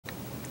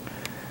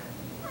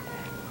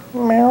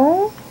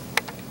Meow.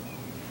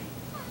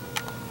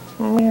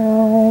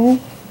 Meow.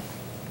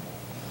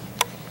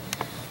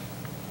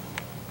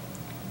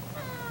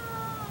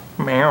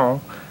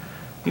 Meow.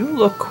 You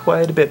look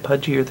quite a bit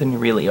pudgier than you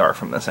really are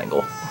from this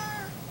angle.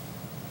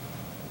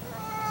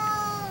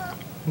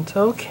 It's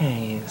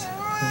okay.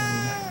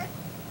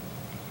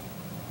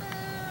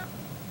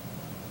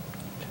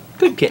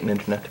 Good kitten,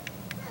 internet.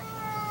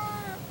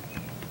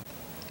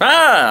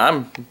 Ah,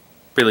 I'm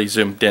really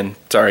zoomed in.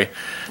 Sorry,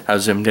 I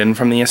was zoomed in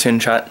from the SN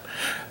shot.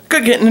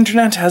 Good kitten,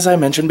 internet, as I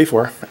mentioned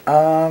before.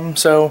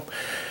 So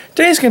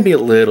today's gonna be a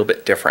little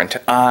bit different.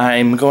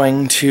 I'm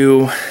going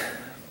to,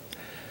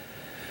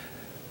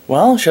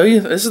 well, show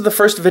you. This is the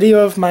first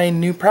video of my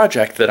new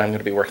project that I'm going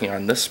to be working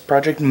on. This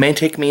project may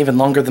take me even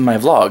longer than my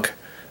vlog,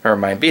 or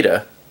my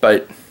VEDA,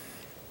 but,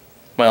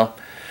 well,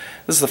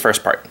 this is the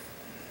first part.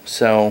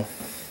 So,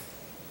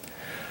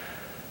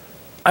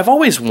 I've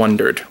always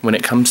wondered, when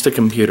it comes to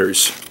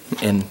computers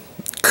in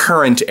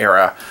current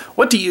era,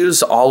 what to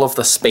use all of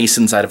the space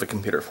inside of a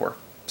computer for.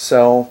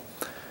 So,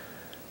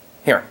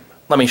 here,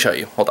 let me show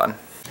you. Hold on.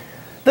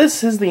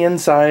 This is the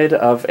inside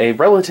of a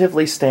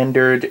relatively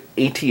standard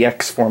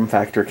ATX form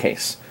factor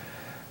case.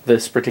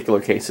 This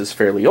particular case is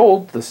fairly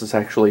old. This is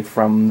actually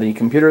from the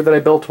computer that I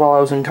built while I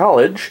was in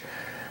college,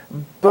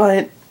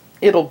 but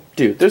it'll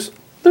do. There's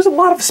a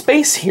lot of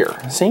space here,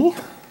 see?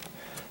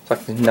 It's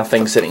like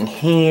nothing sitting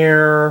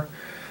here.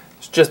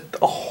 It's just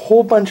a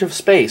whole bunch of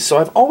space. So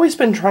I've always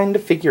been trying to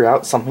figure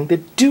out something to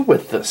do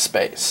with this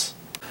space.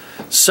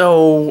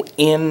 So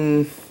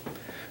in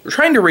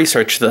trying to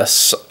research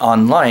this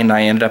online,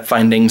 I ended up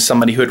finding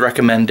somebody who had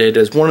recommended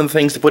as one of the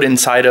things to put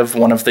inside of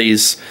one of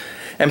these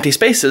empty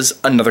spaces,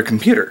 another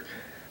computer.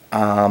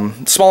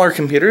 Smaller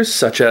computers,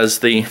 such as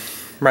the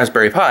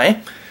Raspberry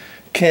Pi,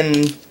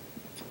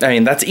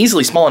 that's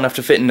easily small enough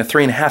to fit in a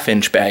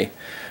 3.5-inch bay,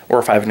 or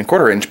a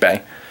 5.25-inch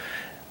bay.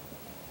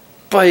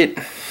 But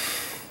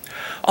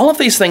all of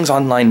these things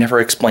online never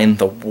explain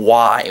the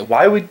why.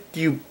 Why would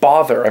you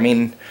bother? I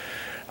mean,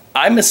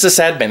 I'm a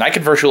sysadmin. I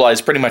could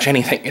virtualize pretty much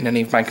anything in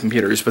any of my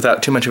computers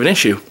without too much of an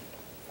issue.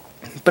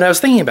 But I was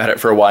thinking about it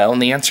for a while,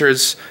 and the answer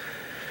is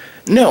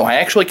no, I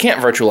actually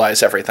can't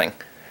virtualize everything.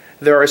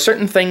 There are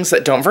certain things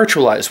that don't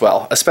virtualize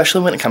well,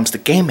 especially when it comes to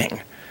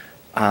gaming.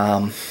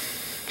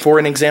 For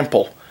an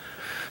example,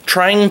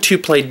 trying to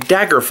play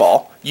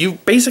Daggerfall, you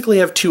basically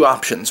have two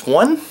options.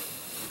 One,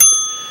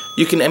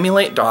 you can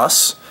emulate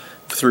DOS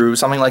through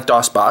something like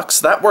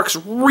DOSBox. That works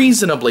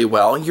reasonably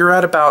well. You're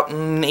at about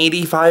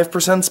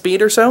 85%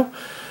 speed or so.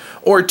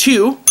 Or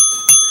two,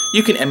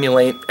 you can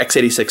emulate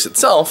x86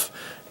 itself,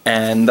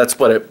 and that's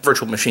what a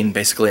virtual machine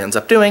basically ends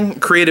up doing.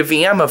 Create a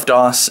VM of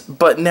DOS,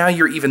 but now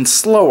you're even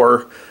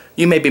slower.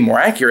 You may be more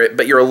accurate,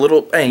 but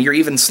you're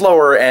even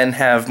slower and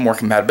have more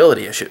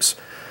compatibility issues.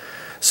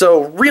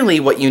 So really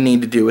what you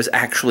need to do is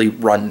actually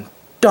run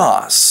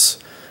DOS.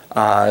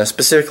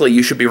 Specifically,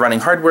 you should be running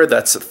hardware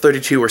that's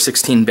 32 or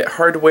 16-bit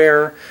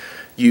hardware.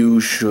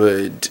 You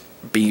should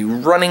be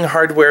running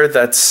hardware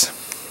that's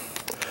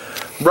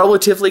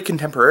relatively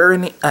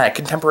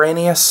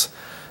contemporaneous,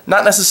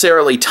 not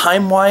necessarily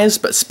time-wise,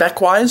 but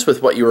spec-wise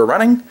with what you were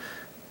running.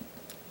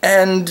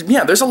 And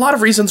yeah, there's a lot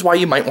of reasons why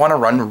you might want to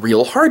run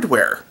real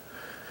hardware.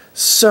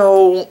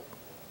 So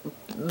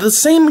the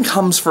same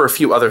comes for a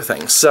few other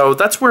things. So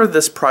that's where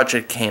this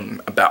project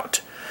came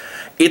about.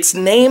 Its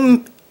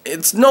name,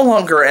 it's no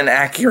longer an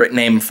accurate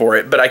name for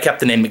it, but I kept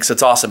the name because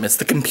it's awesome. It's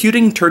the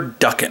Computing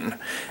Turducken.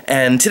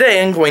 And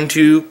today I'm going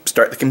to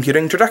start the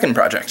Computing Turducken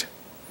project.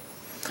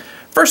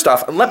 First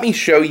off, let me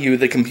show you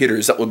the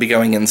computers that will be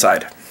going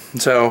inside.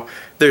 So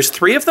there's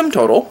 3 of them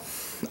total.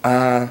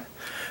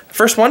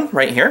 First one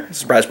right here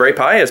is Raspberry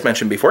Pi, as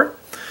mentioned before.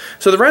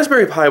 So the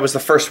Raspberry Pi was the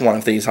first one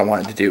of these I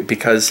wanted to do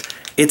because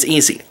it's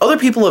easy. Other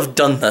people have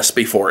done this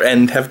before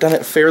and have done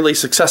it fairly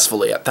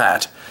successfully at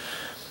that.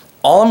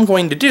 All I'm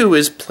going to do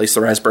is place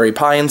the Raspberry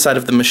Pi inside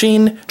of the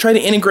machine, try to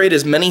integrate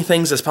as many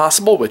things as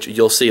possible, which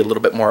you'll see a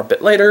little bit more a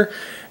bit later,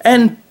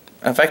 and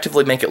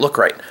effectively make it look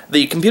right.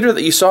 The computer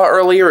that you saw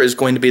earlier is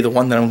going to be the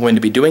one that I'm going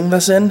to be doing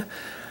this in,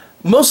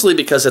 mostly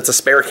because it's a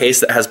spare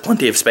case that has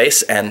plenty of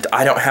space, and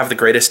I don't have the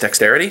greatest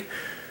dexterity,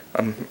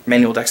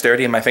 manual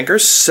dexterity in my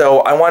fingers, so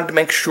I wanted to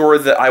make sure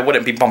that I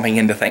wouldn't be bumping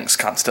into things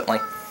constantly.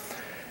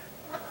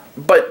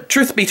 But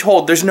truth be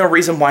told, there's no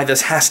reason why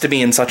this has to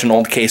be in such an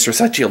old case, or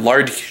such a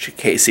large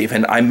case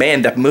even. I may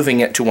end up moving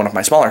it to one of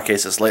my smaller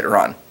cases later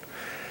on.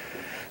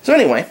 So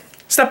anyway,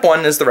 step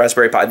 1 is the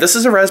Raspberry Pi. This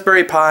is a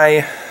Raspberry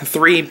Pi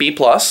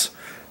 3B+,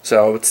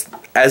 so it's,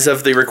 as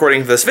of the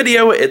recording of this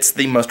video, it's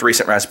the most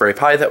recent Raspberry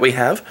Pi that we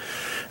have.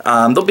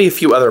 There'll be a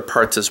few other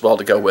parts as well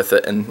to go with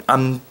it, and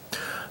I'm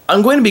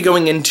going to be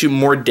going into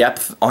more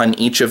depth on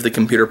each of the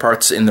computer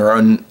parts in their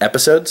own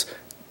episodes.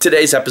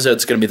 Today's episode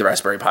is going to be the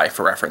Raspberry Pi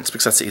for reference,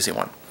 because that's the easy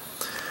one.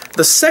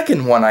 The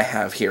second one I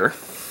have here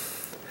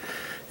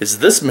is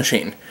this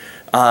machine.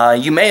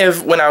 You may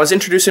have, when I was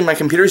introducing my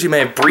computers, you may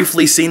have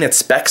briefly seen its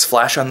specs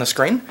flash on the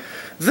screen.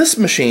 This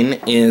machine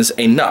is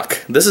a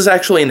NUC. This is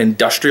actually an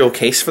industrial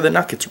case for the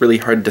NUC. It's really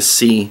hard to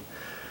see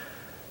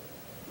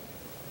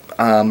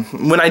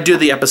When I do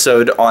the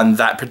episode on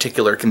that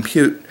particular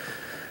compute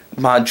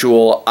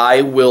module,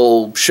 I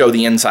will show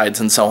the insides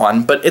and so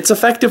on, but it's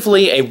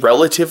effectively a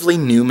relatively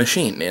new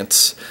machine.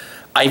 It's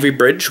Ivy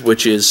Bridge,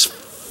 which is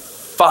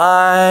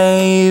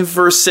 5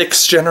 or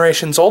 6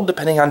 generations old,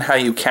 depending on how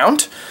you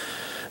count,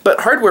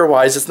 but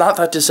hardware-wise, it's not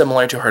that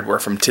dissimilar to hardware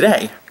from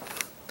today.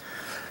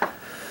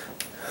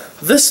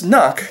 This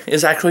NUC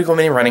is actually going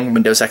to be running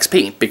Windows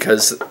XP,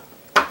 because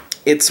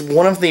it's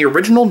one of the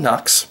original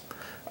NUCs.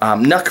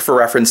 NUC, for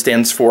reference,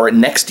 stands for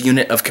Next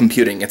Unit of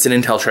Computing. It's an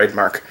Intel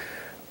trademark.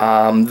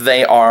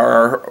 They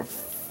are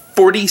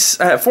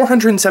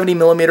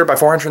 470mm by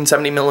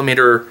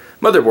 470mm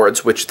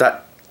motherboards, which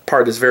that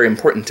part is very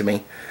important to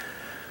me.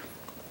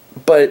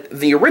 But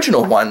the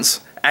original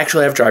ones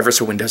actually have drivers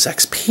for Windows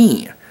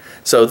XP.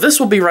 So this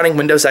will be running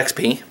Windows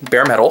XP,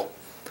 bare metal,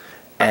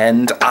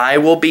 and I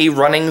will be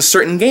running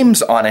certain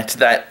games on it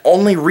that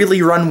only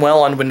really run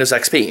well on Windows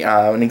XP.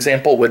 An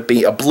example would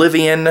be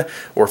Oblivion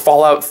or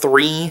Fallout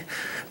 3.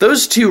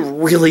 Those two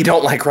really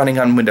don't like running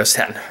on Windows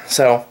 10.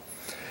 So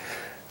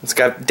it's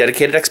got a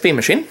dedicated XP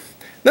machine.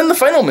 Then the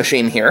final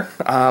machine here,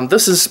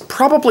 this is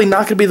probably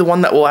not going to be the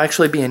one that will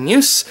actually be in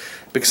use,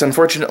 because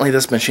unfortunately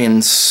this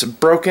machine's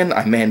broken.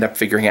 I may end up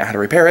figuring out how to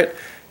repair it,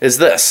 is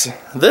this.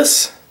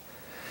 This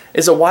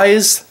is a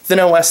Wyse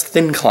ThinOS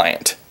thin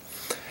client.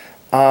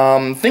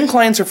 Thin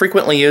clients are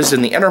frequently used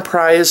in the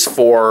enterprise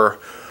for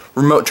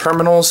remote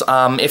terminals.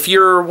 If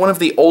you're one of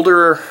the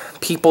older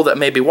people that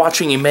may be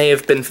watching, you may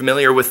have been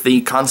familiar with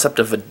the concept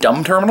of a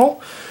dumb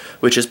terminal,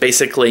 which is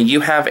basically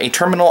you have a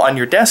terminal on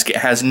your desk. It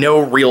has no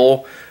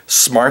real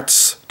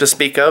smarts to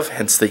speak of,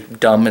 hence the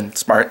dumb and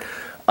smart,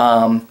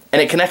 and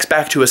it connects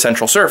back to a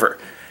central server.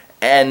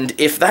 And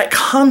if that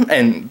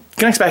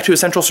connects back to a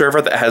central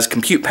server that has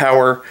compute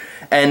power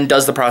and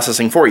does the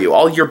processing for you,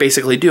 all you're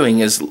basically doing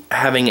is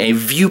having a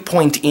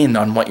viewpoint in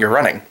on what you're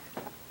running.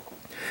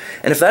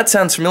 And if that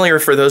sounds familiar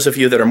for those of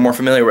you that are more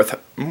familiar with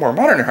more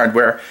modern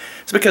hardware,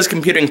 it's because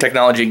computing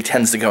technology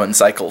tends to go in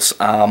cycles.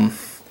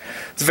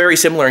 It's very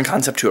similar in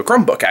concept to a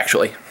Chromebook,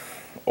 actually,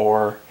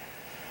 or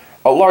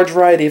a large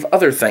variety of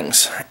other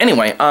things.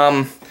 Anyway,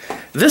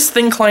 this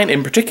thin client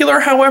in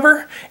particular,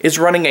 however, is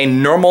running a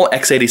normal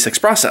x86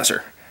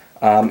 processor.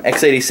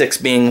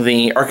 x86 being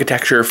the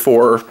architecture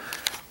for,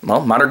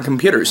 well, modern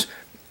computers.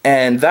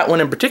 And that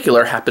one in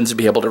particular happens to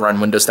be able to run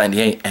Windows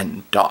 98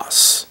 and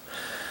DOS.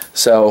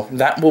 So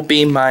that will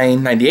be my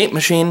 98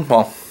 machine.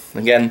 Well,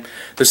 again,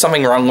 there's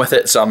something wrong with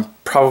it, so I'm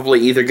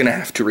probably either going to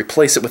have to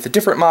replace it with a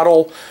different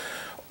model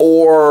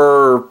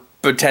or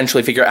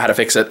potentially figure out how to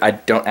fix it. I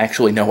don't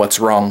actually know what's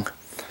wrong.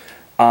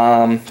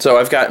 So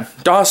I've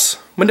got DOS,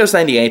 Windows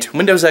 98,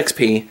 Windows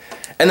XP,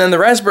 and then the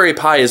Raspberry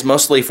Pi is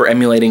mostly for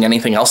emulating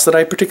anything else that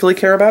I particularly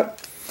care about.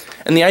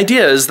 And the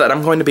idea is that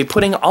I'm going to be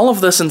putting all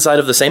of this inside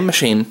of the same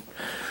machine,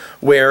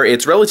 where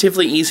it's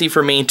relatively easy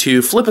for me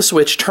to flip a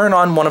switch, turn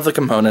on one of the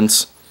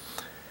components,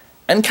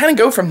 and kind of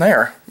go from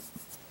there.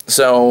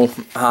 So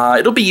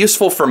it'll be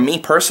useful for me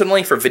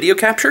personally for video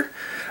capture.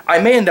 I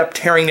may end up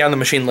tearing down the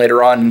machine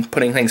later on and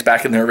putting things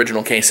back in their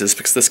original cases,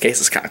 because this case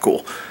is kind of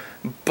cool.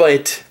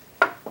 But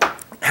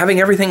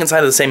having everything inside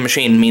of the same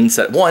machine means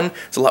that, one,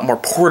 it's a lot more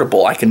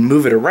portable. I can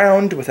move it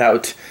around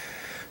without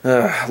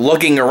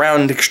lugging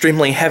around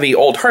extremely heavy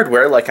old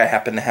hardware like I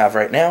happen to have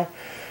right now.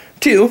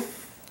 2,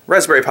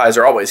 Raspberry Pis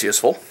are always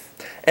useful.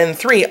 And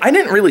 3, I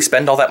didn't really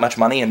spend all that much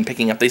money in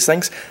picking up these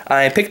things.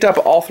 I picked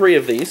up all 3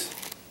 of these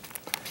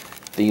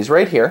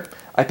right here.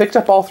 I picked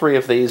up all 3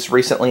 of these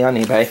recently on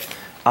eBay.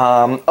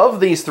 Of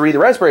these 3, the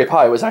Raspberry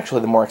Pi was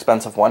actually the more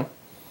expensive one.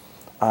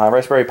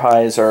 Raspberry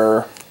Pis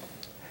are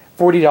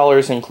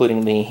 $40,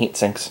 including the heat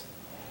sinks.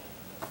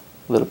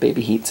 Little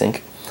baby heat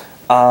sink.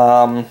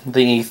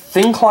 The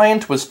thin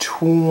client was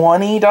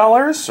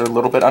 $20, or a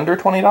little bit under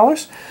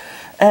 $20,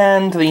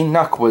 and the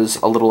NUC was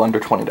a little under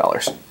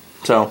 $20.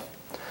 So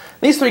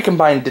these 3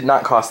 combined did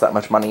not cost that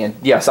much money, and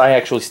yes, I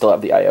actually still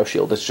have the I/O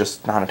shield. It's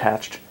just not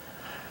attached.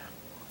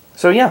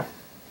 So yeah.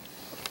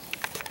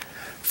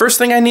 First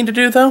thing I need to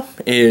do, though,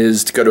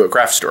 is to go to a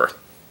craft store.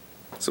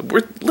 So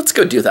let's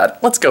go do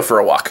that. Let's go for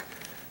a walk.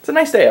 It's a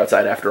nice day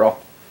outside, after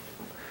all.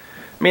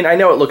 I mean, I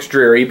know it looks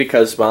dreary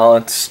because, well,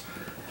 it's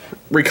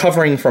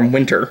recovering from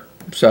winter,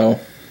 so...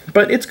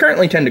 But it's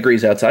currently 10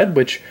 degrees outside,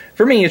 which,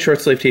 for me, is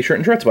short-sleeve t-shirt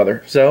and shorts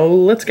weather. So,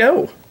 let's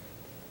go!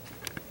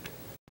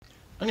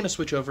 I'm going to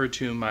switch over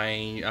to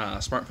my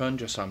smartphone,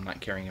 just so I'm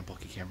not carrying a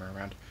bulky camera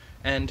around.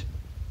 And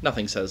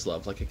nothing says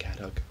love like a cat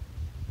hug.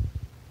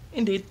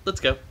 Indeed,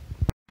 let's go.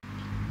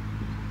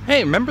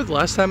 Hey, remember the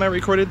last time I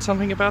recorded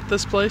something about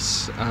this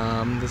place?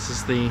 This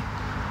is the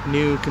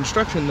new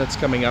construction that's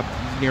coming up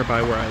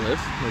nearby where I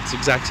live. It's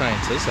Exact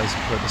Sciences, as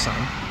per the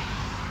sign.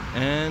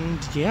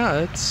 And yeah,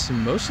 it's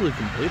mostly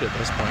complete at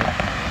this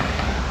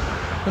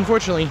point.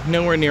 Unfortunately,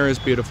 nowhere near as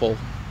beautiful.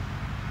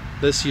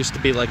 This used to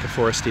be like a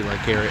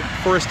foresty-like area,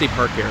 foresty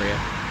park area.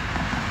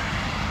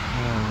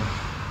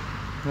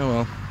 Oh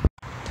well.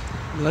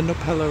 La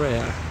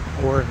Nopaleria,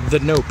 or the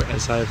Nope,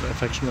 as I've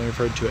affectionately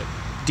referred to it.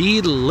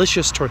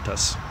 Delicious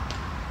tortas.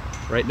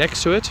 Right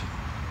next to it,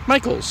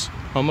 Michael's,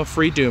 home of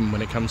free doom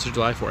when it comes to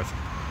July 4th.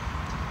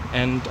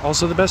 And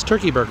also the best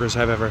turkey burgers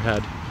I've ever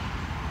had.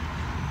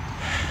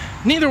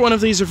 Neither one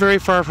of these are very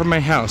far from my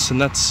house,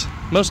 and that's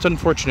most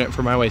unfortunate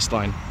for my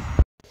waistline.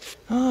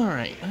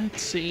 Alright,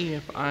 let's see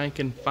if I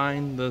can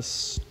find the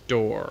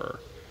store.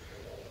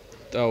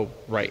 Oh,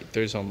 right,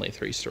 there's only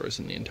 3 stores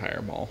in the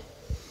entire mall.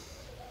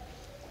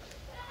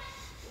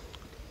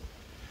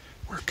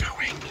 We're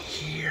going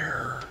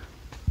here.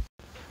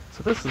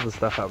 So this is the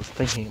stuff I was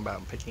thinking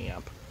about picking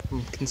up.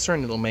 I'm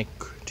concerned it'll make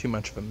too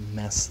much of a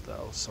mess,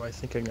 though, so I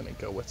think I'm going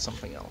to go with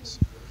something else.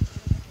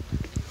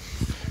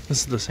 This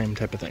is the same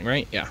type of thing,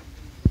 right? Yeah.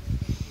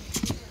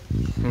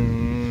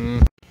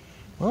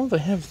 Well, they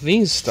have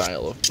these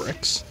style of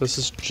bricks. This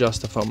is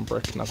just a foam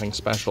brick, nothing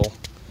special.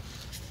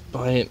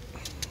 But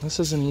this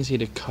isn't easy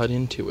to cut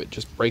into. It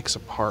just breaks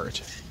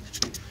apart.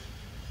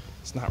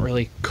 It's not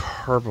really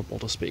carvable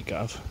to speak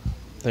of.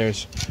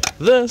 There's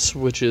this,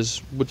 which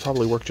would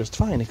probably work just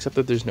fine, except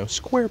that there's no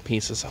square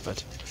pieces of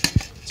it.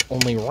 It's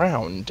only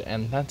round,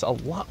 and that's a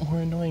lot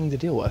more annoying to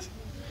deal with.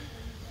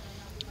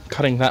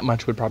 Cutting that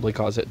much would probably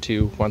cause it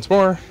to, once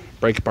more,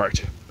 break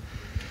apart.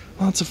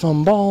 Lots of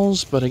foam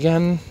balls, but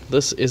again,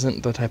 this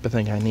isn't the type of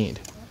thing I need.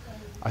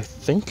 I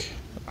think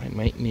I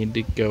might need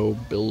to go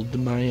build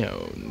my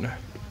own.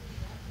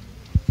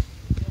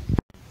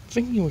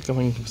 Thinking of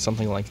going with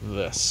something like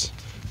this.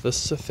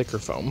 This is a thicker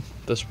foam.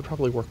 This would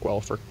probably work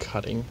well for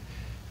cutting,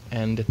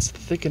 and it's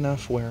thick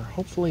enough where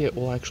hopefully it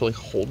will actually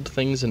hold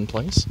things in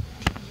place.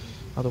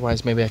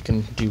 Otherwise, maybe I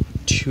can do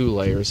 2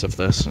 layers of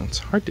this, and it's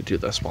hard to do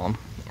this while I'm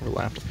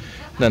overlapped.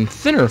 Then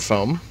thinner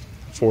foam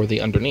for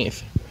the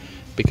underneath,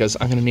 because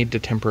I'm going to need to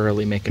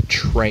temporarily make a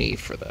tray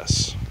for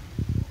this.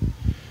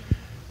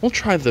 We'll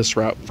try this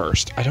route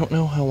first. I don't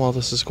know how well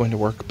this is going to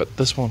work, but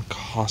this won't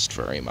cost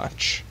very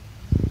much.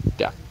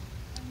 Yeah,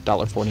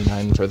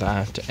 $1.49 for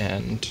that,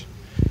 and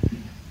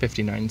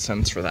 59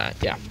 cents for that.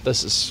 Yeah,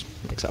 this is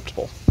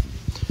acceptable.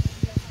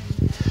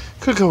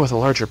 Could go with a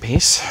larger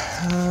piece.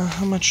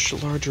 How much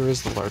larger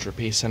is the larger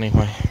piece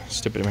anyway?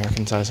 Stupid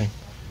American sizing.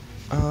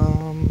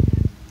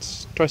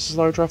 It's twice as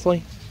large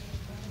roughly.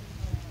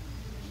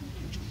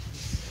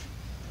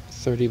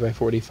 30 by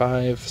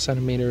 45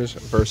 centimeters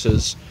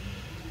versus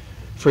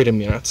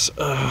Freedom units.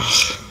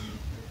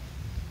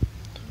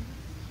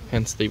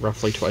 Hence the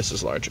roughly twice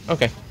as large.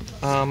 Okay,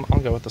 I'll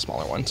go with the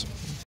smaller ones.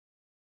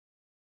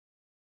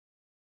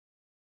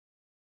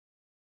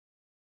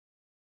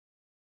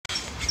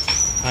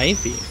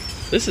 Ivy.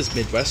 This is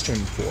Midwestern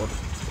for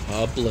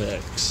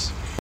Publix.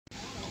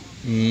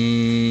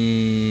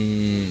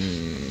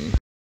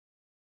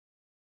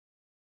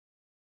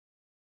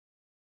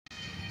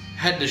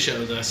 Had to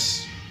show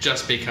this,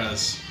 just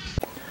because.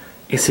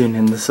 Isun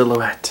in the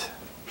silhouette.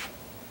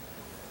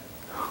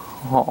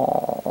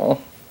 Aww.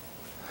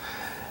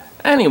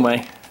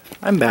 Anyway,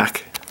 I'm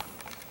back.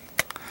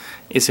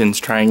 Isun's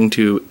trying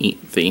to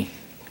eat the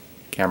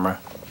camera.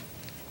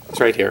 It's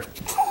right here.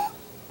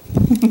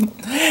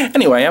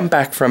 Anyway, I'm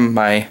back from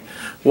my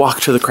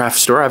walk to the craft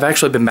store. I've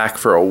actually been back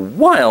for a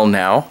while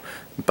now,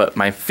 but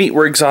my feet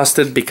were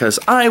exhausted because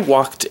I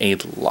walked a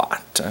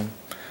lot.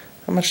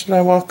 How much did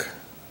I walk?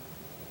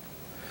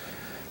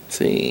 Let's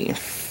see,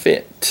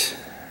 fit.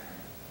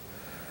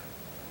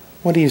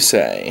 What do you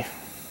say?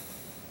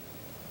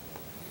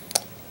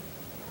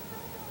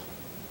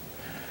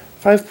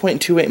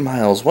 5.28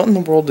 miles. What in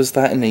the world is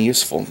that in a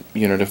useful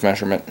unit of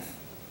measurement?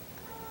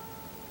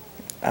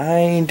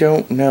 I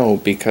don't know,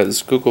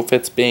 because Google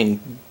Fit's being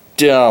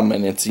dumb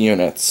in its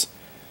units.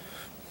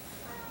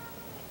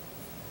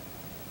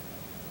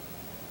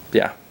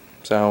 Yeah,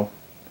 so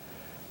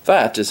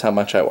that is how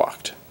much I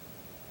walked.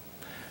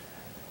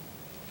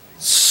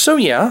 So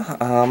yeah,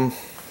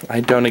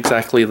 I don't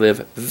exactly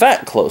live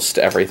that close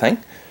to everything,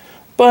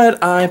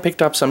 but I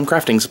picked up some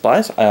crafting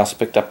supplies. I also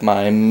picked up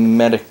my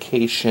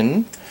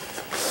medication,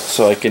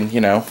 so I can, you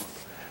know,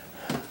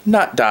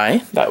 not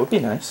die. That would be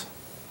nice.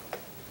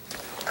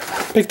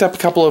 Picked up a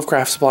couple of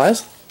craft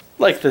supplies,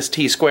 like this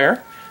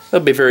T-square.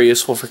 That'll be very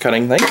useful for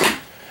cutting things.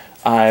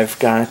 I've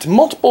got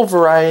multiple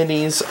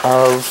varieties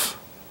of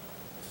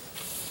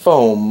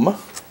foam.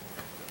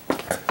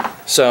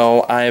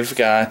 So I've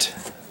got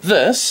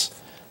this.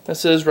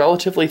 This is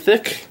relatively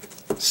thick,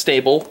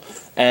 stable,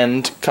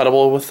 and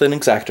cuttable with an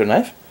X-Acto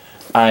knife.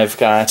 I've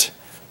got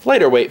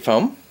lighter weight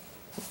foam.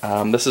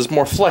 This is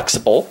more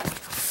flexible,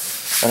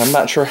 and I'm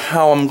not sure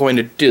how I'm going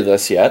to do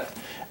this yet.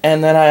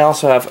 And then I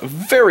also have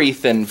very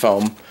thin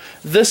foam.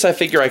 This I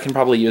figure I can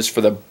probably use for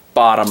the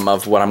bottom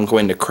of what I'm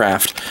going to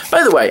craft.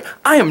 By the way,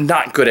 I am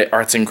not good at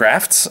arts and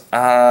crafts.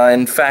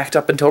 In fact,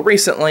 up until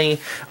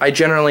recently, I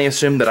generally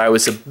assumed that I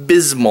was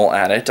abysmal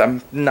at it.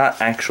 I'm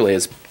not actually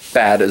as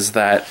bad as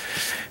that.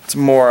 It's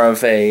more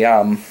of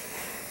a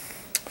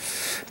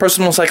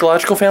personal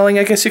psychological failing,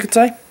 I guess you could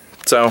say.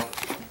 So,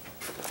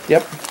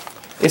 yep,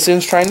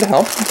 Isun's trying to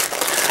help.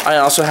 I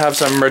also have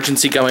some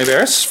emergency gummy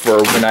bears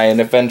for when I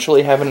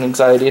eventually have an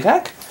anxiety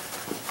attack.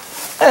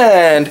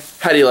 And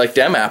how do you like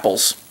dem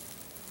apples?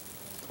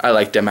 I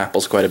like dem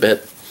apples quite a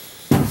bit.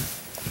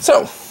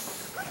 So,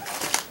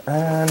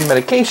 and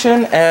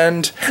medication,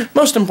 and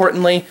most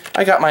importantly,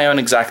 I got my own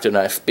X-Acto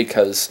knife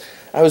because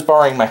I was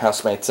borrowing my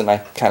housemates and I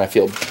kind of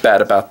feel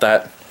bad about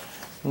that.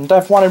 And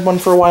I've wanted one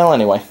for a while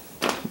anyway.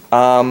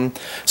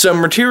 So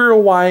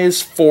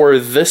material-wise for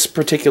this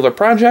particular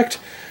project,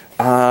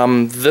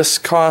 this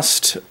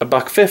cost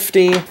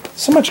 $1.50.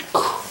 So much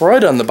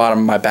crud on the bottom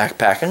of my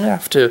backpack. I'm gonna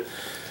have to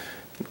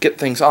get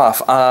things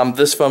off.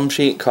 This foam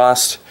sheet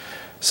cost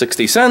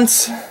 60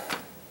 cents.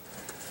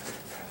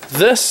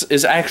 This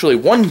is actually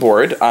one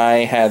board.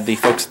 I had the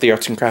folks at the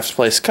Arts and Crafts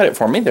place cut it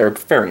for me. They're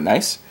very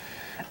nice.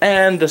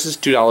 And this is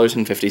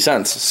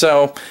 $2.50.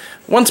 So,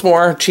 once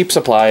more, cheap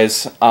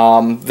supplies.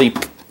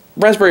 The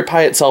Raspberry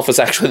Pi itself is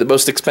actually the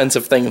most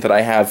expensive thing that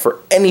I have for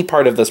any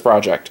part of this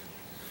project.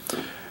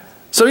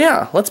 So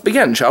yeah, let's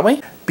begin, shall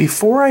we?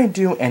 Before I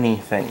do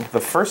anything,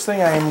 the first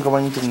thing I am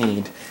going to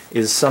need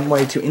is some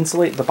way to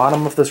insulate the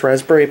bottom of this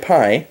Raspberry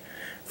Pi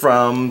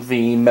from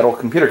the metal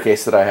computer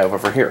case that I have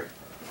over here.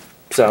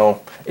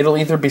 So, it'll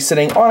either be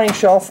sitting on a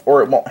shelf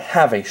or it won't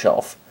have a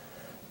shelf.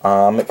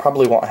 It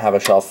probably won't have a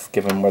shelf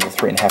given where the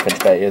 3.5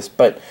 inch bay is,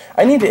 but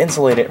I need to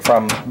insulate it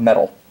from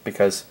metal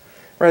because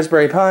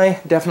Raspberry Pi,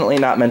 definitely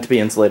not meant to be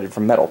insulated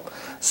from metal.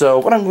 So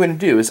what I'm going to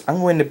do is I'm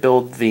going to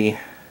build the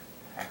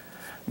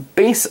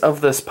base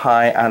of this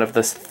Pi out of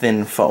this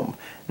thin foam.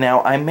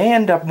 Now I may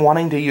end up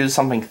wanting to use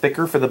something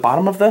thicker for the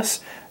bottom of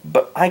this,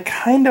 but I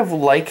kind of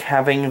like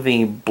having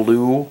the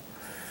blue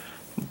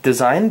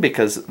design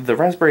because the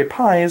Raspberry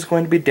Pi is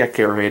going to be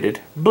decorated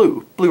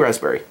blue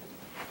raspberry.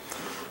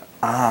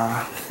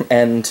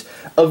 And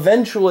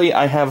eventually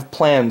I have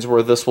plans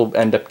where this will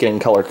end up getting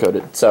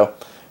color-coded. So,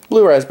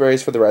 blue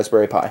raspberries for the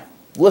Raspberry Pi.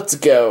 Let's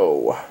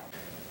go!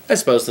 I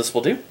suppose this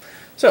will do.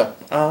 So,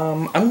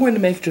 I'm going to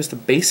make just a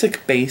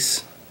basic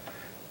base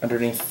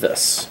underneath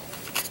this.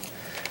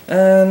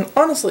 And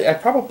honestly, I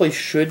probably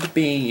should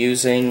be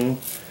using,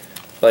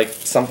 like,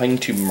 something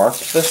to mark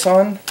this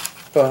on,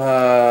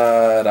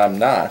 but I'm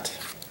not.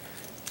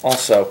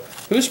 Also,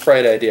 whose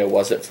bright idea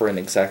was it for an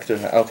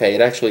X-Acto? Okay,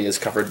 it actually is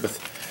covered with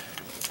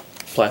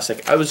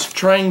plastic. I was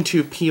trying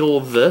to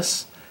peel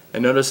this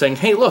and noticing,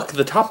 hey look,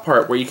 the top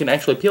part where you can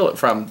actually peel it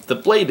from, the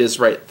blade is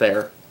right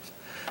there.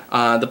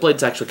 The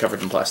blade's actually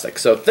covered in plastic,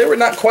 so they were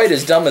not quite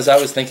as dumb as I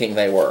was thinking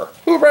they were.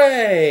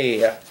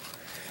 Hooray!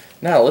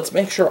 Now let's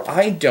make sure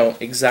I don't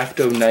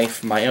X-Acto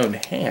knife my own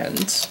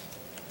hands.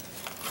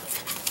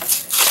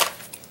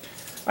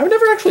 I've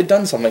never actually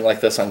done something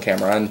like this on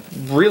camera, and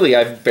really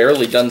I've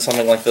barely done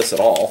something like this at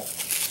all.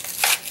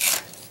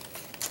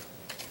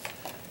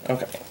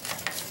 Okay.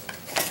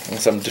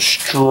 So I'm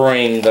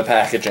destroying the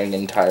packaging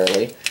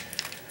entirely.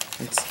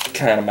 It's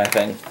kind of my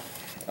thing.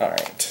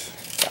 Alright.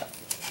 Got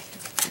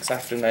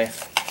X-Acto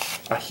knife.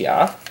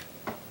 Yeah.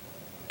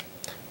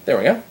 There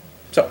we go.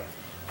 So,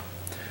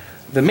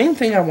 the main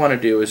thing I want to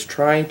do is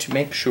try to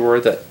make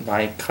sure that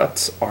my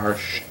cuts are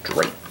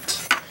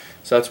straight.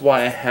 So that's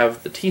why I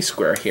have the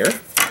T-square here.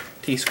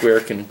 T-square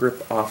can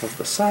grip off of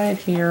the side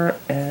here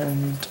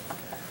and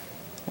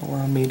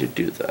allow me to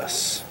do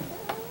this.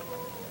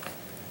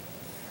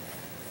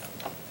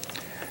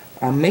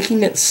 I'm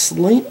making it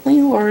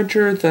slightly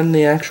larger than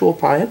the actual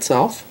Pi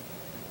itself.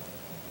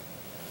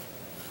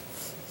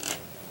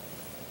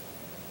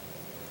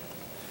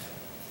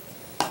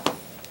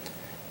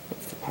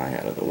 Move the Pi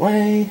out of the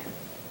way.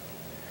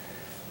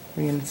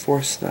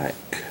 Reinforce that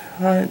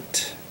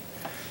cut.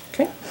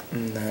 Okay,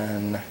 and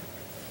then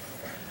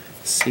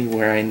see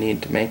where I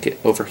need to make it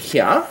over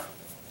here.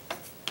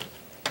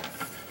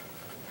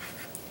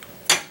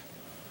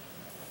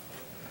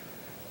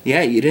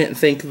 Yeah, you didn't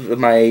think that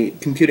my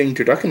Computing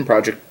Turducken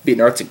project would be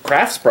an arts and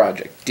crafts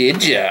project,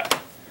 did ya?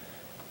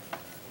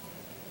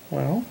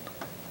 Well,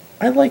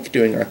 I like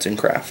doing arts and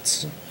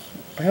crafts.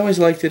 I always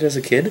liked it as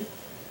a kid.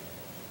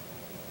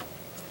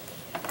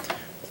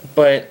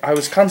 But I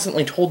was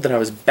constantly told that I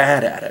was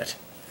bad at it.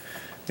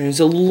 There's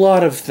a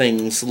lot of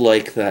things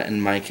like that in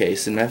my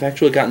case, and I've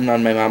actually gotten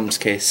on my mom's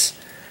case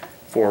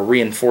for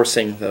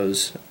reinforcing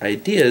those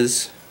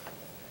ideas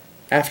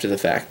after the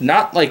fact.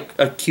 Not like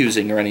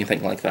accusing or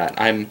anything like that.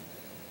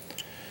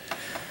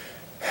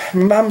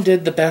 Mom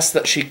did the best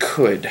that she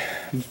could,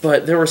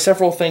 but there were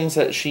several things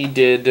that she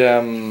did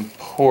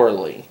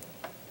poorly.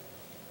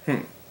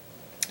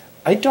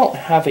 I don't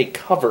have a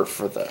cover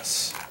for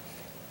this.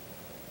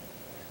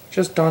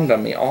 Just dawned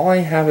on me. All I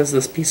have is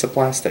this piece of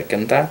plastic,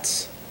 and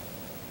that's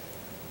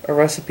a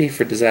recipe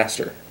for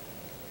disaster.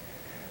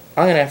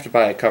 I'm gonna have to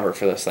buy a cover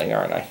for this thing,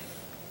 aren't I?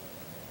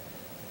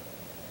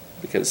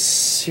 Because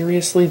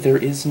seriously, there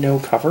is no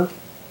cover?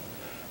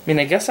 I mean,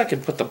 I guess I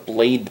could put the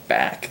blade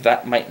back.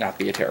 That might not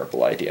be a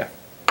terrible idea.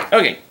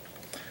 Okay,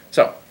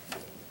 so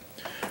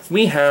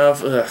we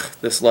have,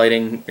 this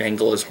lighting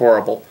angle is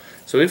horrible.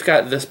 So we've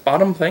got this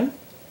bottom thing.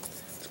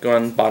 Let's go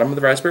on the bottom of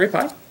the Raspberry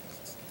Pi,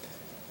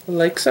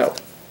 like so.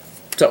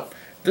 So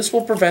this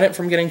will prevent it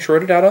from getting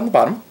shorted out on the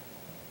bottom.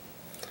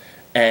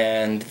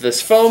 And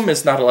this foam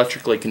is not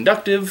electrically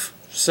conductive,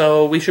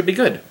 so we should be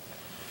good.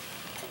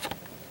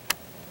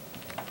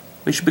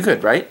 We should be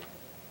good, right?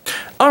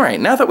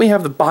 Alright, now that we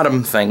have the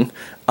bottom thing,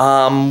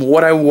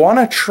 what I want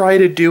to try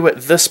to do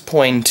at this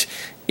point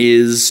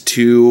is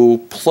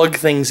to plug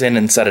things in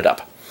and set it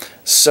up.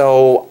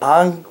 So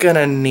I'm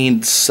gonna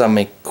need some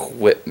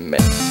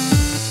equipment.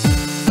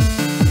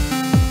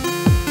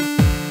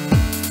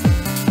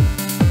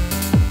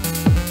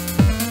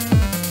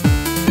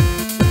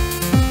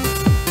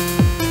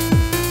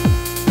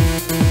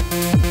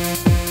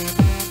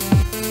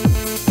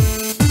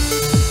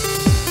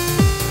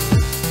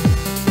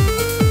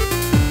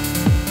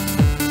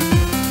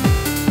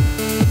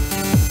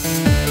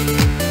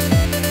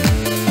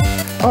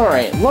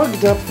 Alright,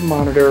 lugged up the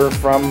monitor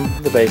from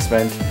the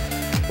basement,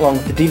 along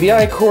with the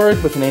DVI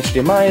cord with an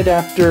HDMI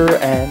adapter,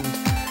 and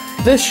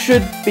this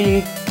should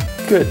be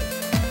good.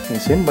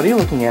 Mason, what are you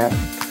looking at?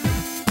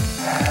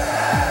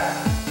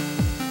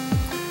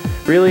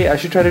 Really? I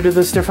should try to do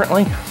this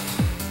differently?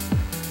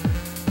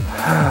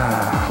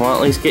 Well,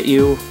 at least get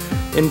you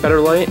in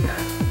better light.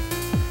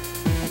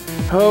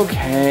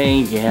 Okay,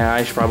 yeah,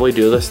 I should probably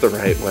do this the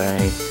right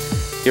way.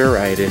 You're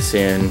right, it's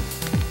in.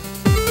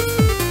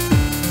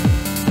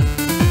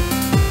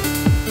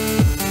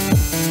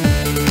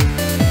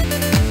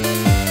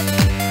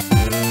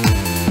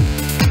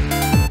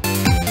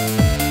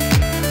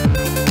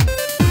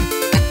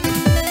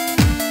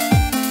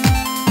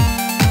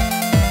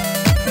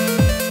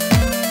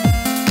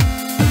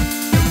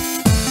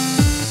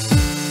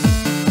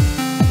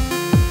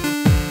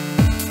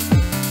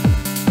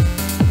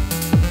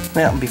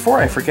 Now, before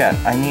I forget,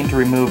 I need to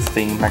remove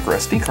the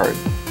microSD card,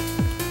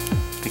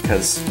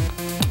 because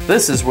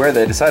this is where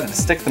they decided to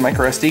stick the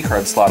microSD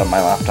card slot on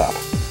my laptop.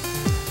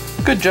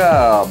 Good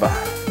job!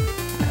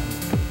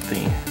 Put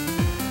the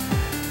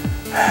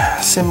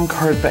SIM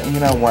card, but you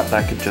know what,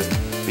 that could just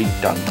be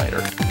done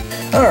later.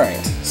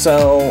 Alright,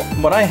 so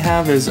what I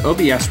have is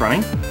OBS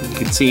running. You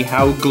can see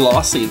how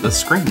glossy the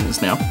screen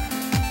is now.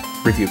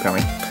 Review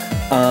coming.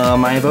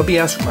 I have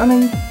OBS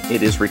running,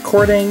 it is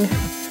recording,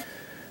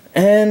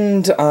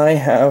 and I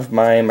have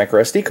my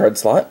microSD card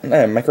slot,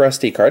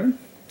 microSD card,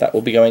 that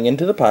will be going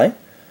into the Pi.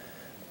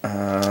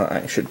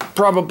 I should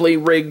probably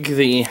rig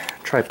the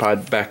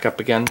tripod back up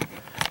again.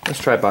 This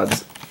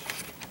tripod's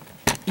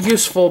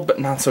useful, but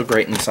not so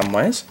great in some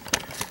ways.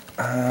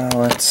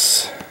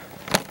 It's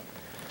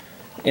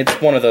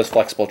one of those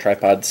flexible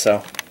tripods,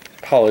 so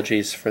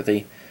apologies for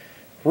the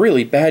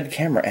really bad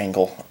camera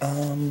angle.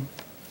 Now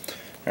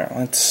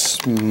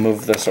let's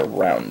move this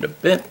around a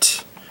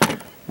bit.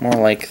 More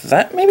like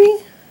that, maybe?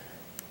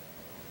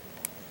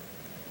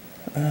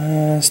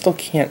 Still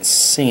can't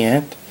see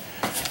it.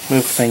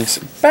 Move things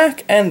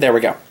back, and there we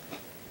go.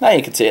 Now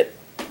you can see it.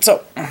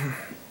 So,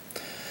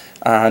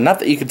 not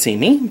that you can see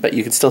me, but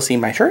you can still see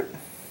my shirt.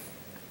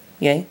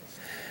 Yay.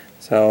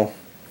 So,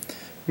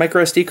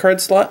 microSD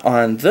card slot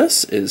on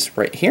this is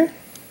right here.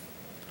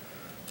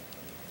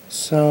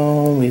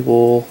 So, we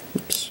will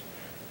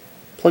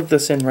plug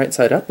this in right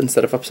side up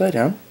instead of upside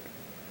down.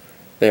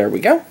 There we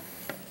go.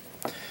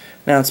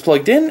 Now it's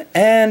plugged in,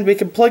 and we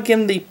can plug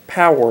in the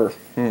power.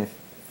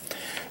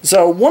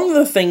 So one of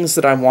the things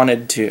that I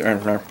wanted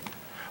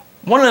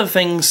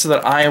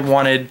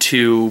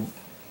to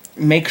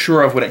make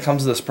sure of when it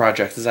comes to this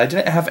project is I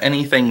didn't have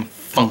anything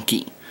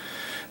funky.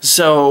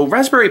 So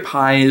Raspberry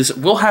Pis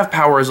will have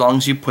power as long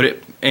as you put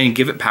it and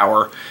give it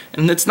power,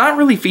 and it's not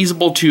really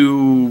feasible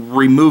to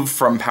remove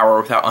from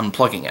power without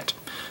unplugging it.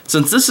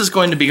 Since this is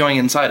going to be going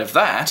inside of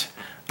that,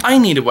 I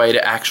need a way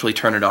to actually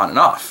turn it on and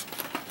off.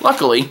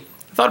 Luckily,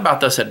 I thought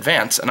about this in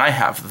advance, and I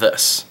have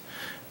this.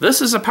 This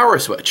is a power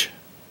switch.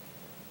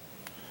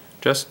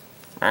 Just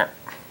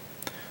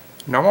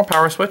normal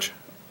power switch,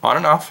 on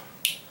and off,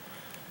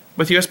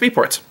 with USB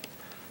ports.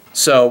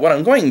 So what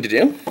I'm going to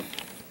do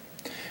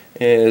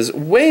is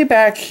way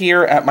back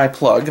here at my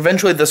plug.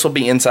 Eventually this will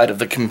be inside of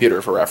the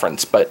computer for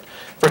reference, but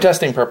for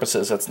testing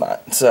purposes it's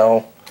not.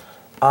 So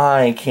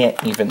I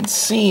can't even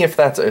see if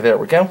that's, there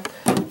we go.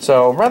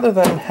 So rather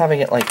than having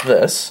it like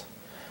this,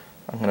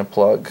 I'm going to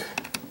plug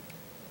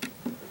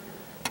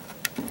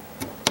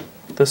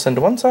this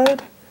into one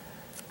side,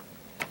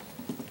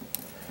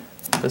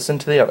 this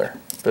into the other.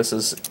 This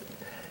is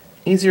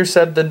easier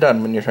said than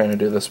done when you're trying to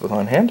do this with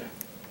one hand.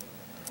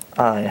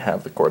 I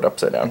have the cord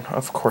upside down.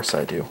 Of course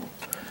I do.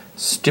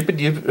 Stupid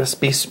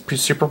USB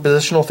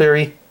superpositional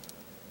theory.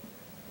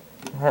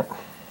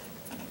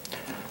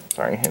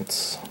 Sorry,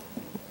 it's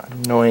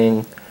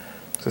annoying.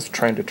 Just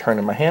trying to turn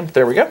in my hand.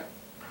 There we go.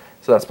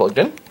 So that's plugged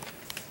in.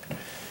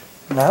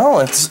 Now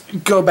let's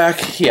go back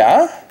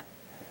here.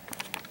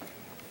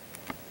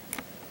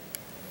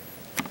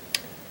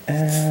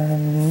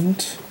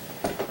 And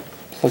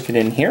plug it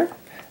in here.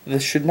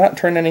 This should not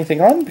turn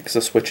anything on because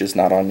the switch is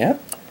not on yet.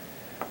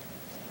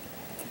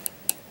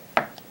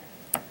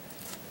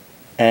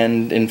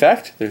 And in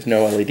fact, there's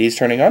no LEDs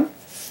turning on.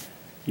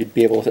 You'd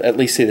be able to at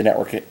least see the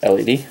network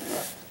LED.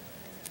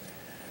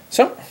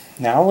 So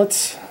now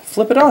let's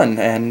flip it on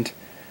and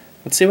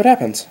let's see what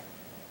happens.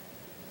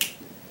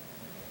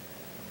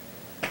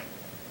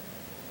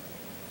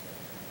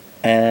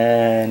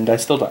 And I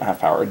still don't have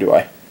power, do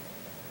I?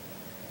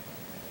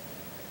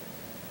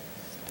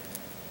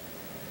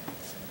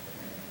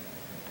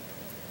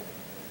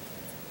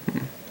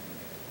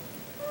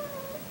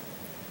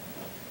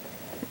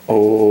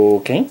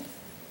 Okay.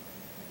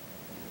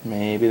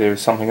 Maybe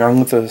there's something wrong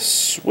with the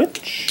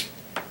switch.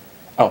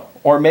 Oh,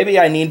 or maybe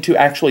I need to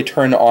actually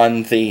turn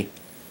on the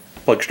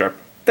plug strip.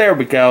 There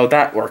we go,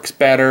 that works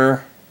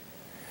better.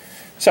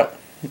 So,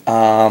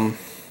 I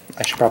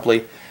should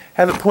probably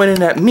have it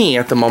pointed at me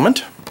at the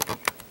moment.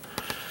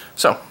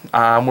 So,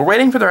 we're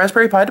waiting for the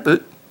Raspberry Pi to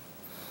boot.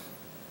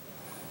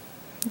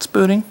 It's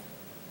booting.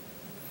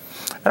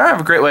 I don't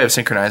have a great way of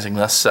synchronizing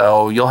this,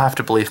 so you'll have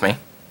to believe me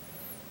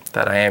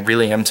that I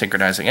really am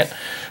synchronizing it.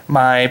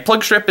 My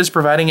plug strip is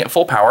providing it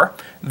full power.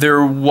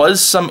 There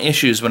was some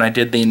issues when I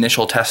did the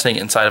initial testing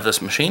inside of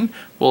this machine.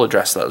 We'll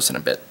address those in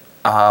a bit.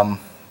 But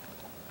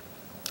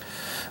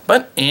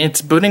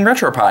it's booting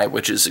RetroPie,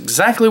 which is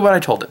exactly what I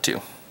told it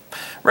to.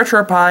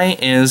 RetroPie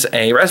is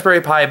a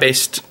Raspberry Pi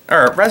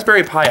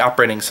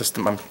operating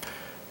system. I'm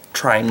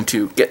trying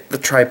to get the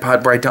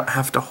tripod where I don't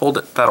have to hold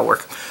it. That'll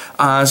work.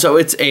 So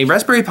it's a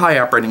Raspberry Pi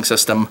operating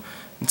system.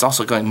 It's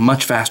also going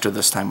much faster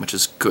this time, which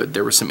is good.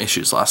 There were some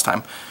issues last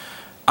time.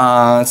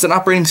 It's an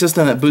operating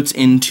system that boots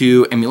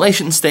into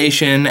Emulation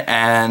Station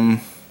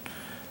and,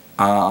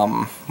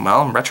 well,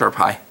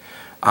 RetroPie.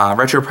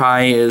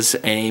 RetroPie is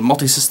a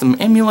multi-system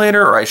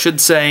emulator, or I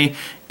should say,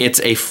 it's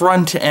a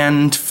front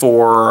end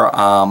for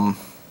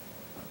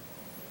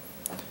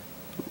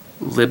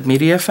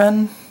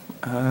libmediafen.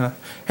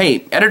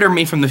 Hey, editor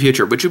me from the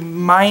future, would you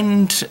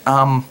mind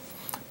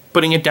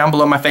putting it down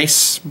below my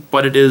face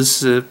what it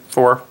is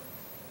for?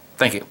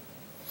 Thank you.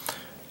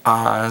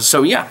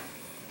 So yeah,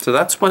 so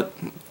that's what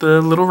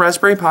the little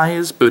Raspberry Pi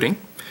is booting.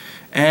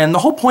 And the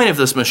whole point of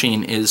this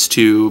machine is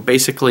to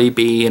basically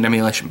be an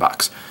emulation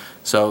box.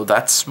 So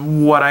that's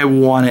what I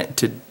want it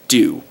to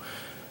do.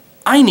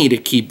 I need a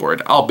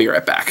keyboard. I'll be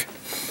right back.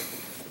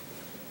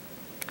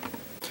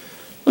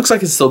 Looks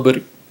like it's still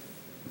booting.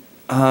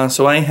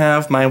 So I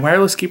have my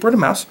wireless keyboard and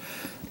mouse.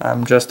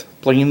 I'm just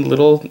plugging the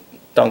little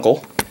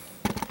dongle.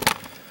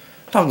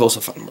 Dongle's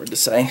a fun word to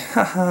say.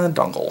 Haha,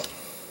 dongle.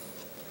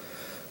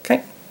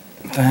 Okay.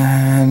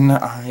 Then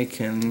I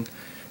can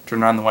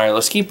turn on the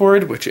wireless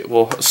keyboard, which it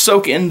will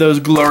soak in those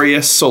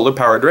glorious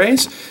solar-powered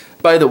rays.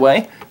 By the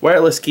way,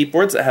 wireless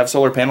keyboards that have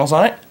solar panels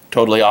on it,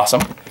 totally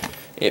awesome.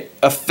 It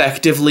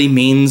effectively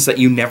means that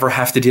you never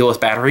have to deal with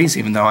batteries,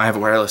 even though I have a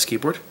wireless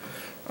keyboard.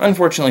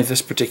 Unfortunately,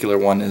 this particular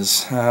one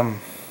is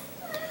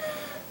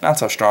not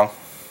so strong.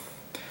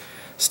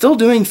 Still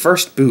doing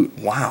first boot.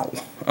 Wow.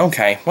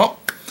 Okay, well,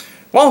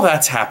 while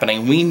that's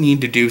happening, we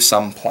need to do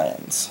some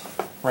plans.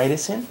 Right,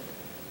 Isin?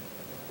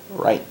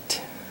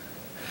 Right.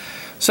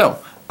 So,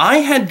 I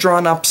had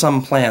drawn up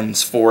some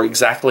plans for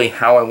exactly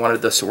how I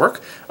wanted this to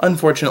work.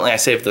 Unfortunately, I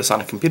saved this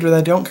on a computer that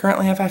I don't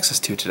currently have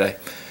access to today.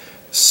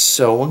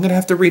 So I'm going to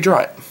have to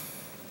redraw it.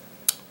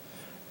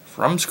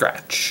 From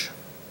scratch.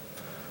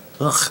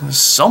 Ugh, there's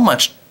so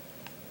much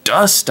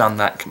dust on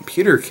that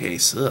computer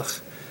case. Ugh.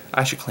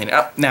 I should clean it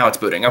up. Now it's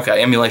booting.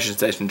 Okay, Emulation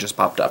Station just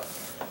popped up.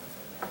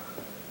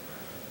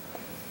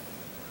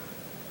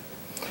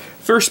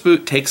 First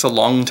boot takes a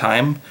long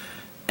time.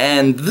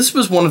 And this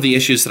was one of the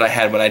issues that I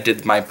had when I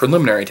did my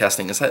preliminary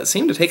testing, is that it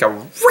seemed to take a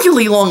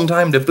really long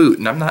time to boot,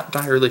 and I'm not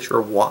entirely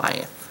sure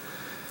why.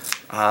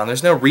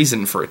 There's no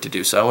reason for it to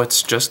do so,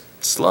 it's just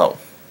slow.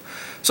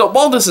 So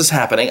while this is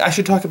happening, I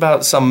should talk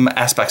about some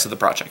aspects of the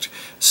project.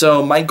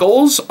 So my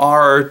goals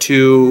are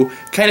to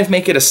kind of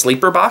make it a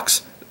sleeper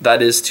box.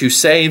 That is to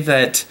say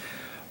that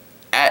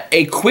at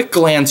a quick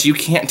glance, you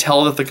can't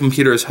tell that the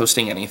computer is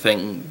hosting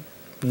anything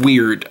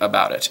weird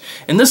about it.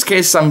 In this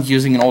case, I'm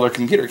using an older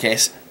computer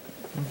case.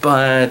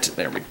 But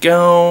there we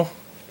go.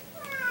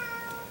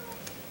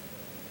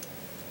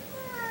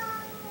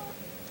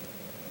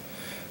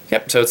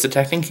 Yep, so it's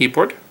detecting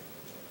keyboard.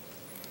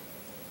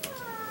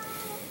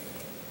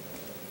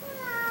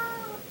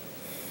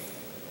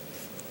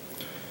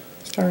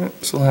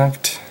 Start,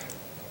 select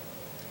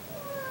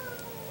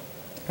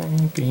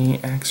A, B,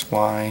 X,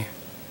 Y,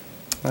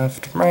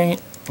 left,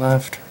 right,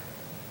 left.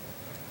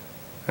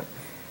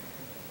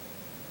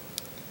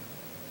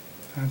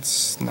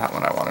 That's not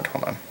what I wanted,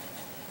 hold on.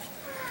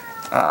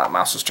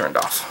 Mouse is turned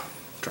off.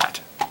 Try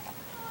it.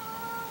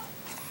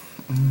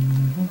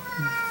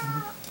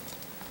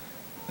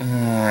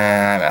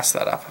 I messed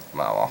that up. Oh,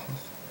 well.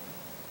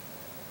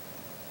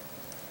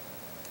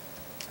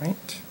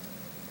 Right.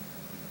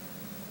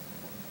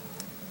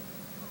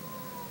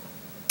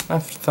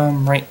 Left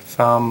thumb, right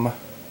thumb.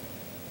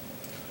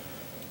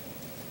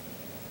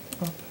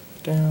 Up,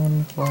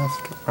 down,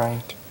 left,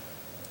 right.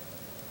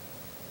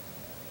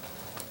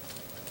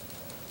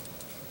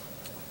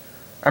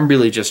 I'm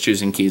really just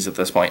choosing keys at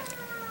this point.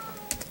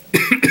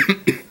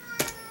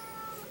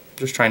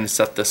 Just trying to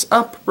set this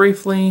up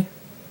briefly.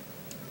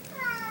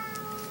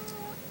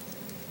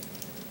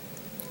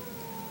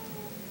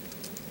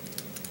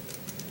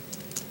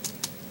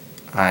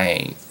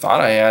 I thought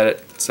I had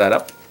it set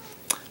up.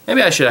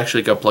 Maybe I should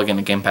actually go plug in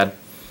a gamepad.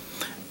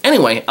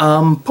 Anyway,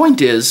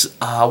 point is,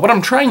 what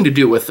I'm trying to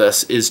do with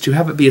this is to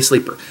have it be a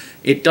sleeper.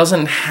 It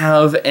doesn't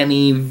have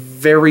any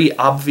very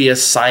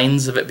obvious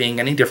signs of it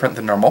being any different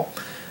than normal.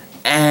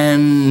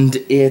 And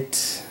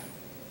it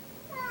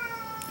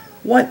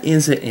What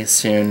is it,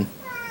 Isun?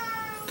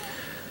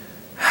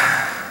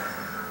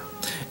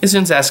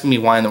 Isun's asking me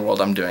why in the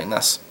world I'm doing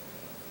this.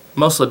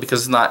 Mostly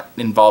because it's not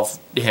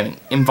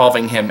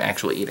involving him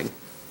actually eating.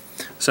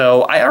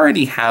 So I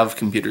already have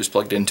computers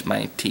plugged into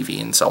my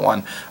TV and so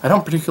on. I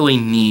don't particularly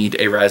need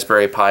a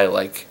Raspberry Pi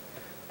like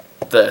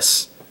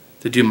this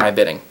to do my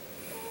bidding.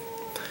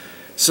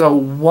 So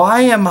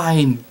why am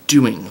I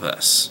doing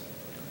this?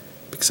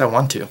 Because I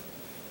want to.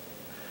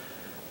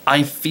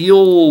 I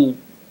feel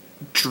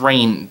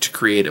drained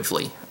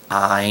creatively.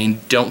 I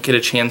don't get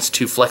a chance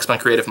to flex my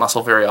creative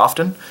muscle very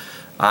often.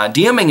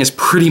 DMing is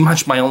pretty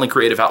much my only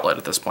creative outlet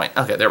at this point.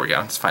 Okay, there we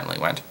go. It's finally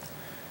went.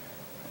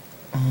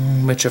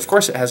 Which, of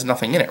course, it has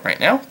nothing in it right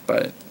now,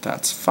 but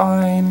that's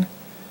fine.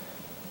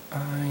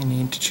 I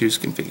need to choose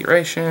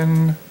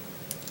configuration.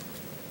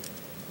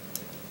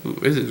 Ooh,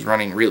 this is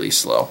running really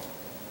slow.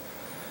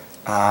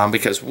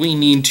 Because we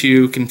need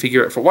to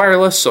configure it for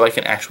wireless so I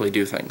can actually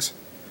do things.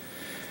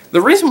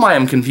 The reason why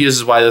I'm confused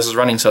is why this is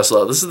running so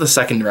slow. This is the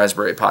second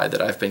Raspberry Pi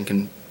that I've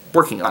been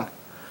working on.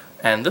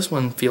 And this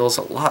one feels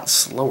a lot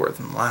slower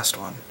than the last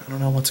one. I don't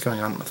know what's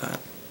going on with that.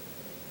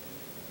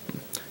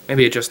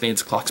 Maybe it just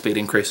needs clock speed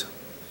increase.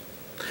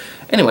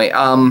 Anyway,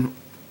 I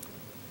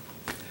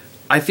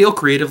feel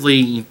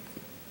creatively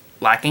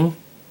lacking.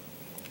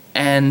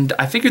 And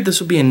I figured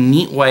this would be a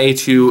neat way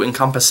to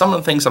encompass some of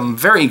the things I'm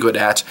very good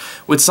at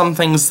with some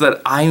things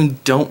that I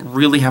don't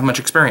really have much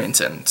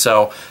experience in.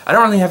 So I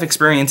don't really have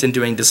experience in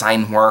doing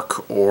design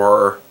work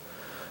or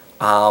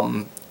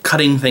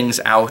cutting things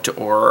out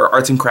or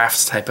arts and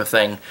crafts type of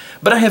thing.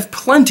 But I have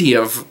plenty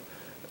of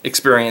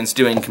experience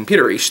doing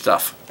computerish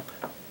stuff.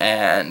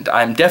 And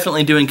I'm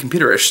definitely doing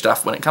computerish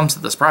stuff when it comes to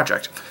this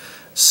project.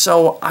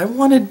 So I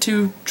wanted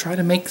to try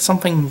to make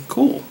something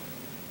cool.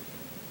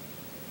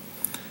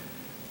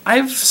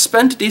 I've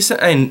spent a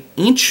decent, in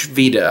each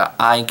VEDA,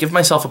 I give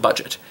myself a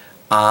budget.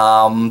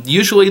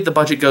 Usually the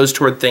budget goes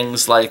toward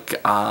things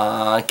like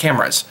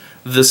cameras.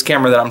 This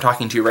camera that I'm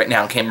talking to right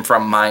now came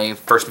from my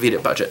first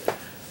VEDA budget.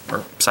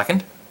 Or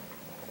second?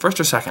 First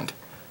or second?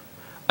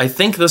 I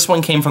think this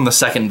one came from the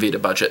second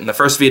VEDA budget, and the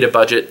first VEDA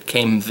budget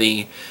came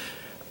the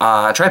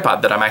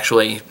tripod that I'm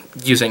actually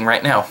using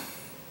right now.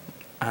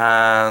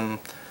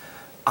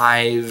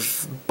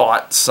 I've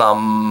bought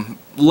some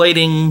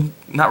lighting,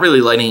 not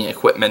really lighting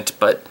equipment,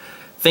 but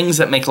things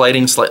that make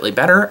lighting slightly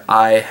better.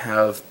 I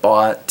have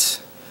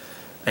bought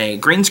a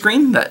green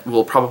screen that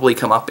will probably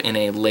come up in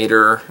a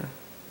later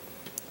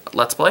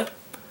Let's Play.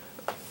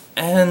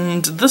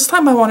 And this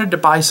time I wanted to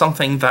buy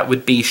something that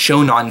would be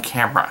shown on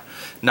camera.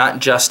 Not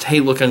just,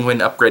 hey, look, I'm going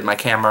to upgrade my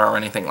camera or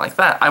anything like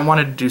that. I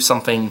wanted to do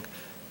something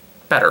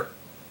better.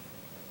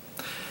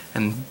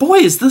 And boy,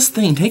 is this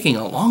thing taking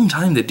a long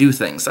time to do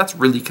things. That's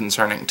really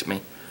concerning to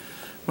me.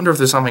 Wonder if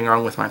there's something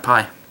wrong with my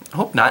Pi. I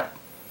hope not.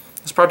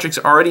 This project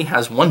already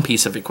has one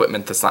piece of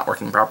equipment that's not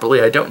working properly.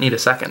 I don't need a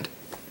second.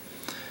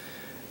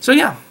 So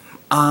yeah,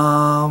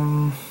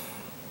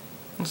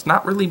 there's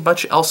not really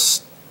much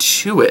else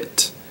to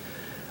it.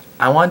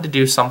 I wanted to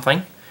do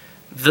something.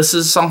 This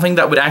is something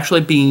that would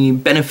actually be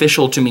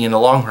beneficial to me in the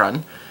long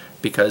run,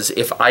 because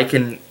if I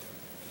can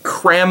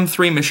cram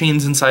 3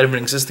 machines inside of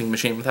an existing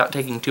machine without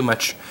taking too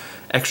much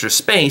extra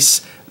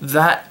space,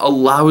 that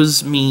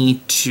allows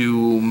me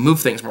to move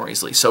things more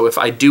easily. So if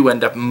I do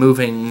end up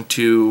moving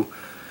to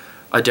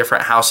a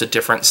different house, a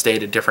different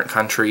state, a different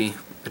country,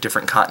 a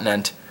different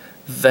continent,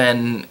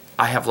 then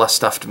I have less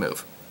stuff to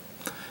move.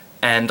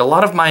 And a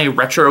lot of my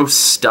retro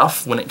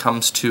stuff when it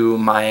comes to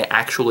my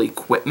actual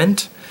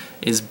equipment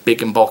is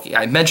big and bulky.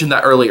 I mentioned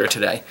that earlier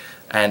today,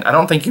 and I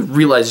don't think you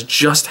realize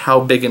just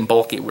how big and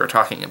bulky we're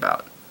talking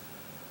about.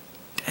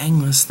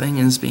 Dang, this thing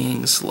is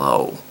being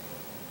slow.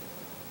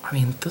 I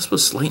mean, this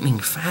was lightning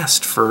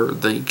fast for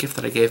the gift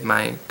that I gave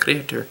my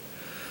creator.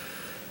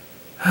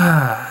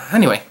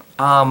 Anyway,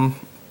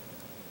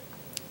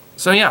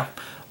 so yeah,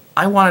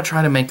 I want to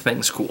try to make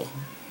things cool.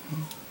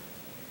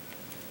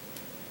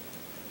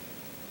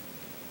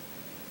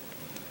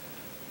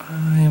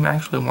 I'm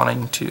actually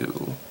wanting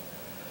to...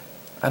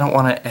 I don't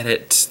want to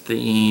edit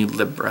the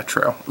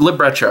libretro.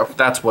 Libretro,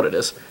 that's what it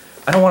is.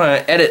 I don't want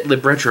to edit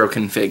libretro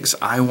configs.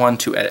 I want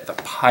to edit the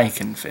Pi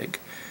config.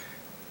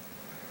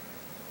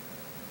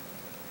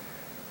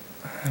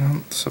 I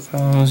don't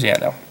suppose... yeah,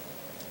 no.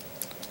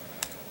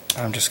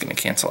 I'm just going to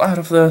cancel out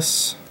of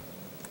this.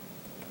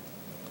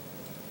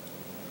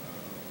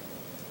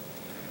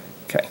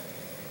 Okay.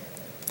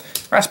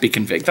 Raspi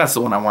config, that's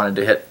the one I wanted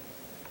to hit.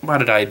 Why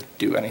did I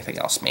do anything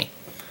else, me?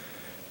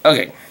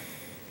 Okay.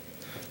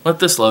 Let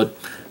this load.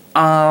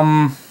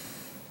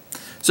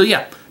 So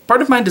yeah,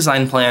 part of my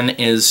design plan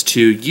is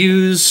to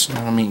use...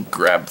 let me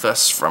grab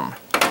this from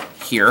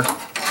here.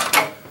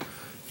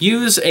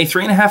 Use a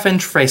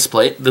 3.5-inch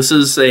faceplate. This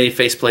is a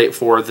faceplate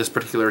for this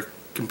particular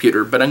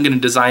computer, but I'm going to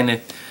design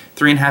a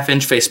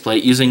 3.5-inch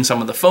faceplate using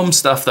some of the foam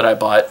stuff that I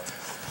bought.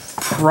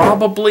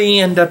 Probably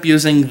end up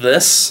using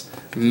this.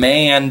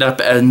 May end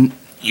up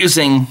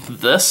using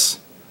this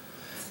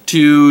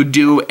to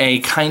do a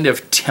kind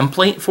of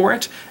template for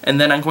it,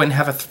 and then I'm going to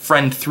have a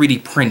friend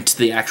 3D print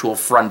the actual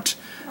front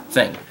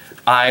thing.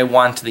 I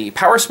want the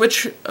power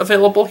switch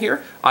available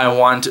here. I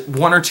want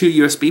 1 or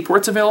 2 USB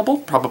ports available,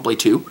 probably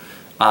 2.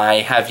 I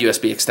have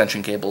USB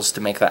extension cables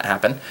to make that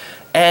happen.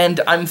 And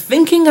I'm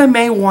thinking I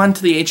may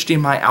want the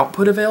HDMI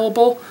output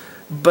available,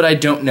 but I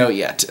don't know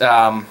yet.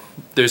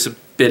 There's a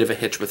bit of a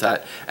hitch with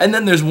that. And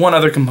then there's one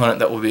other component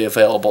that will be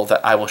available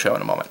that I will show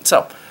in a moment.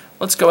 So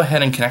let's go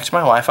ahead and connect to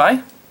my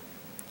Wi-Fi.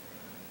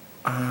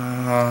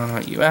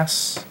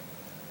 US.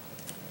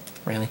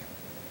 Really?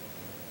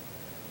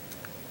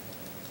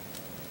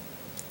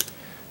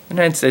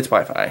 United States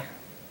Wi-Fi.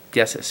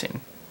 Yes, it's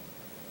seen.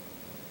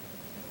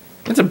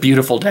 It's a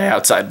beautiful day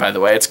outside, by the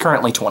way. It's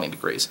currently 20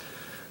 degrees.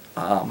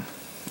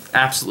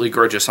 Absolutely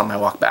gorgeous on my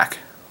walk back.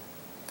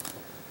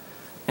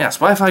 Yes,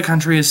 Wi-Fi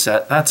country is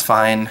set. That's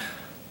fine.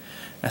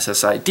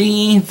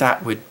 SSID,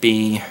 that would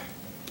be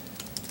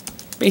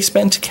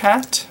basement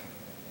cat.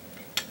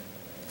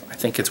 I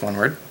think it's one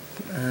word.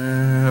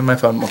 My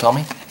phone will tell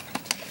me.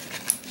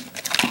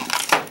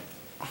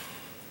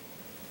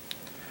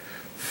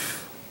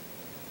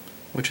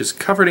 Which is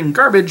covered in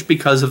garbage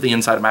because of the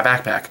inside of my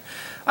backpack.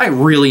 I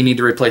really need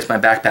to replace my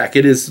backpack.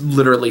 It is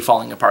literally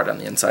falling apart on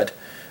the inside.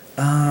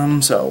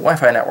 So,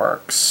 Wi-Fi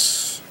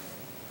networks.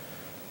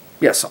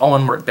 Yes, all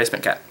one word,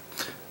 basement cat.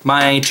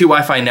 My 2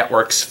 Wi-Fi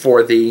networks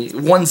for the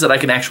ones that I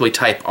can actually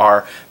type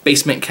are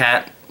basement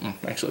cat,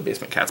 actually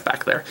basement cat's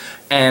back there,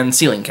 and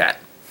ceiling cat.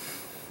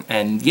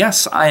 And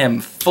yes, I am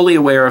fully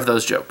aware of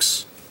those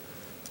jokes.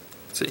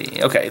 Let's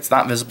see, okay, it's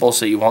not visible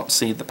so you won't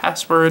see the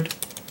password.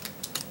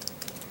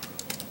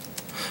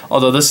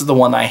 Although this is the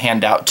one I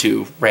hand out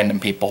to random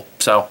people,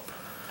 so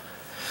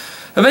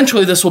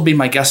eventually this will be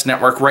my guest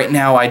network. Right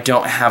now I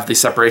don't have the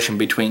separation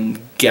between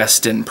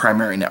guest and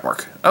primary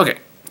network. Okay,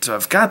 so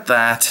I've got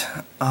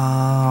that.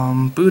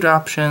 Boot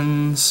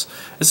options.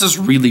 This is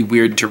really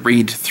weird to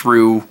read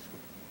through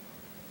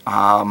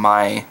I'm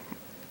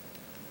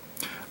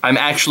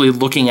actually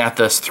looking at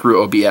this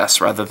through OBS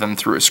rather than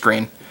through a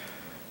screen.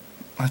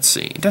 Let's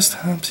see,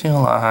 desktop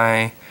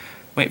CLI,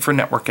 wait for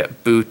network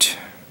at boot.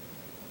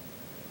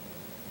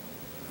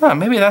 Oh,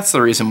 maybe that's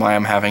the reason why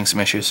I'm having some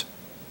issues.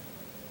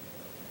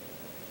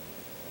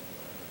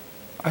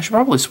 I should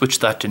probably switch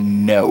that to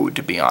no,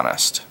 to be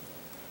honest.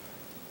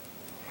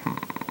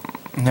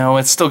 No,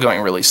 it's still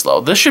going really slow.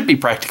 This should be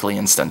practically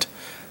instant.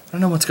 I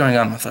don't know what's going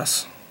on with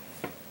this.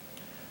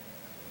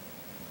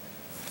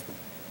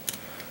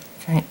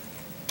 Okay.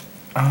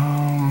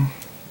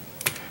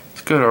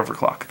 Let's go to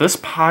overclock. This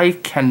Pi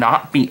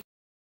cannot be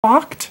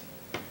locked?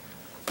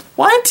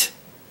 What?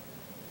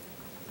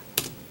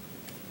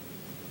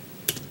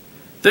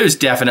 There's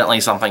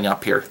definitely something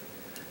up here.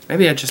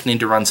 Maybe I just need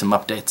to run some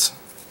updates.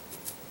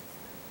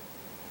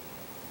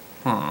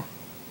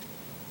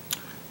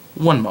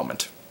 One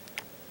moment.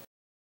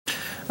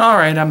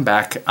 Alright, I'm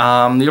back. The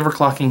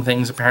overclocking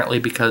thing's apparently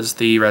because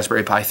the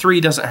Raspberry Pi 3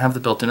 doesn't have the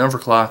built-in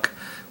overclock,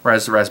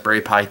 whereas the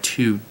Raspberry Pi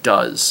 2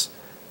 does.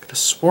 I could have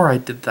swore I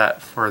did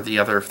that for the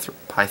other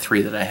Pi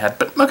 3 that I had,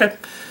 but okay.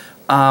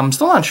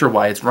 Still not sure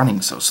why it's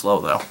running so slow,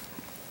 though.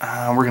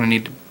 We're going to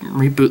need to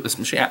reboot this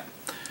machine.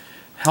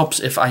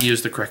 Helps if I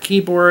use the correct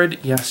keyboard.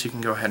 Yes, you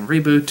can go ahead and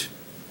reboot.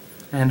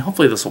 And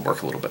hopefully this will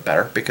work a little bit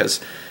better, because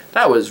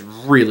that was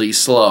really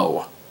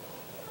slow.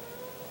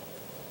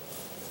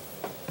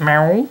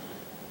 Meow.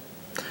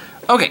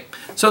 Okay,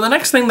 so the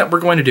next thing that we're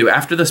going to do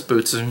after this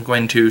boots is I'm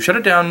going to shut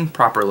it down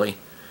properly.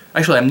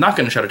 Actually, I'm not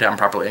going to shut it down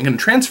properly. I'm going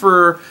to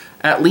transfer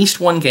at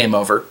least one game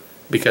over,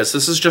 because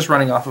this is just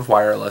running off of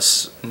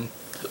wireless. And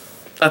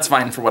that's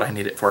fine for what I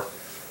need it for.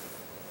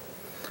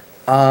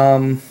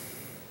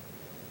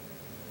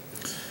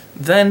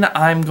 Then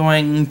I'm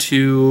going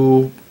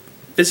to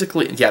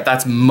physically... Yeah,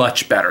 that's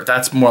much better.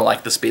 That's more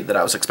like the speed that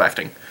I was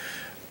expecting.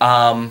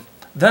 Then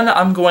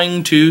I'm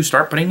going to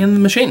start putting in the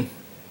machine.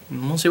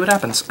 And we'll see what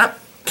happens. Ah,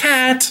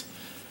 cat!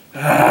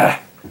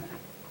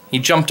 He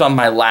jumped on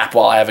my lap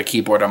while I have a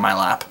keyboard on my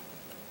lap.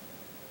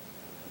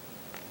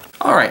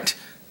 Alright,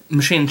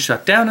 machine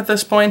shut down at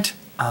this point.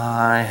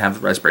 I have the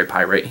Raspberry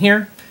Pi right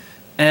here.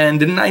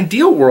 And in an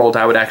ideal world,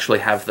 I would actually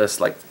have this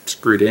like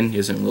screwed in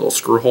using little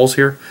screw holes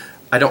here.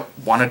 I don't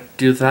want to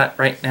do that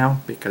right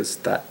now because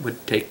that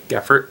would take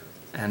effort,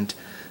 and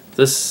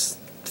this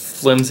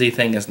flimsy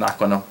thing is not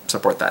going to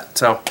support that.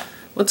 So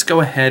let's go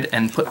ahead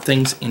and put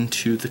things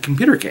into the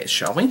computer case,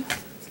 shall we?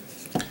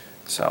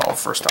 So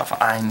first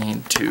off, I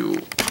need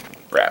to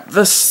grab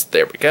this.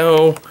 There we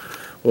go.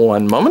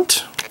 One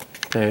moment.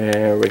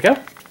 There we go.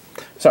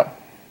 So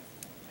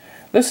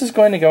this is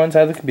going to go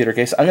inside the computer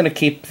case. I'm going to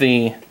keep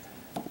the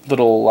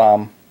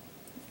little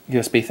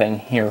USB thing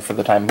here for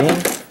the time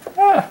being.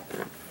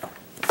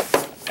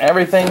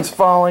 Everything's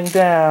falling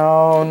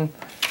down. In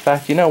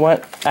fact, you know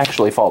what?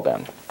 Actually fall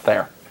down.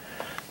 There.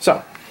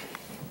 So,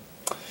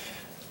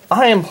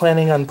 I am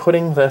planning on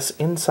putting this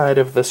inside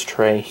of this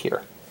tray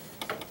here.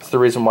 That's the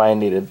reason why I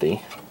needed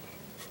the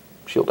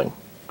shielding.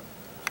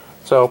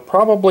 So,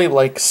 probably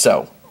like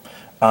so.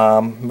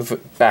 Move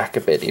it back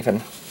a bit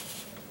even.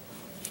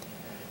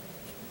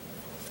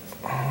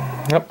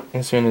 Yep,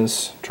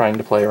 Isun's trying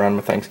to play around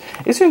with things.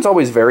 Isun's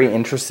always very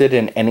interested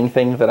in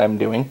anything that I'm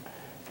doing.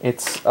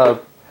 It's a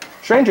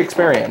strange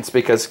experience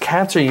because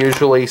cats are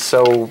usually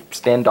so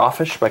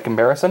standoffish by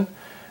comparison,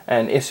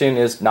 and Isun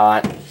is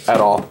not at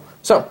all.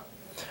 So,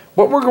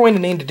 what we're going to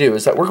need to do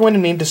is that we're going to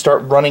need to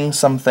start running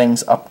some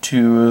things up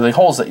to the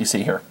holes that you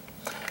see here.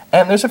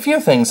 And there's a few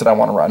things that I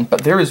want to run,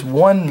 but there is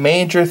one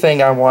major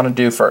thing I want to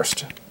do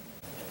first.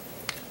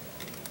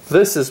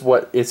 This is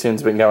what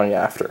Isun's been going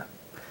after.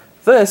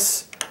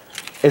 This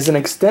is an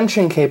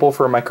extension cable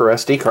for a micro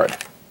SD card.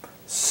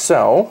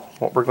 So,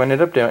 what we're going to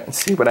end up doing,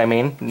 see what I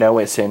mean? No,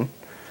 Isun.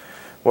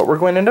 What we're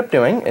going to end up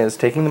doing is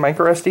taking the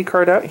micro SD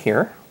card out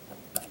here.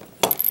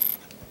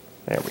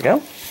 There we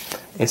go.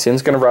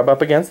 Isun's going to rub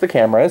up against the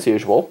camera as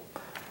usual.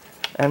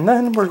 And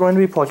then we're going to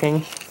be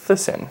plugging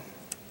this in.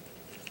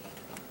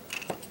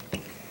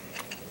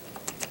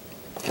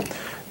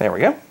 There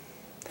we go.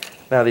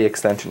 Now the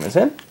extension is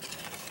in.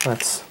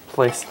 Let's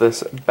place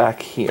this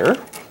back here.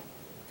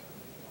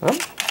 Oh,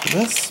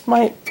 this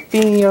might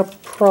be a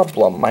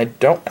problem. I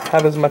don't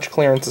have as much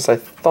clearance as I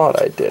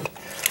thought I did.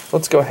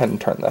 Let's go ahead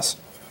and turn this.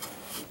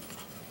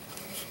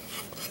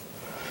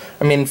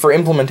 I mean, for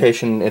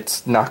implementation,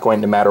 it's not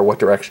going to matter what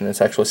direction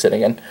it's actually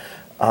sitting in.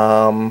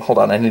 Hold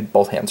on, I need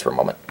both hands for a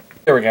moment.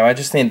 There we go, I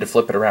just needed to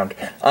flip it around.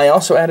 I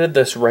also added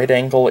this right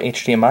angle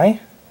HDMI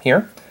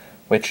here,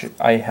 which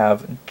I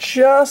have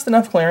just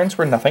enough clearance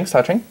where nothing's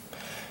touching,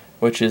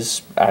 which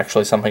is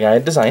actually something I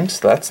had designed,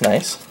 so that's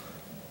nice.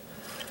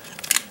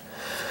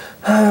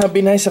 It'd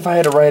be nice if I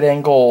had a right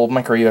angle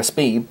micro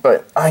USB,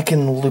 but I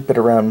can loop it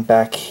around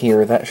back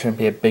here. That shouldn't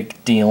be a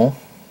big deal.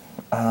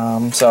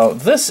 So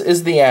this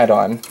is the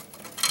add-on.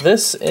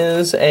 This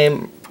is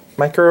a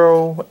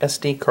micro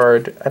SD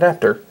card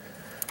adapter,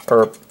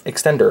 or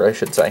extender, I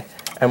should say.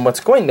 And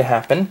what's going to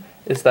happen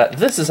is that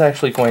this is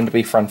actually going to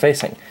be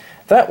front-facing.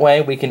 That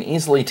way we can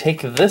easily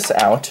take this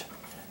out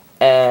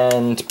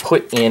and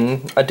put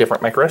in a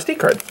different micro SD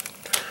card.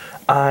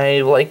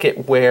 I like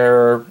it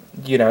where,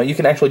 you know, you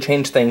can actually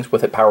change things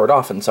with it powered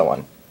off and so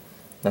on.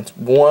 That's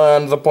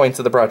one of the points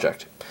of the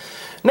project.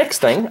 Next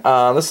thing,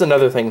 this is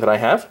another thing that I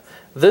have.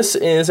 This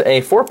is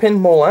a 4-pin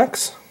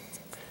Molex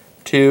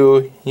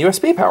to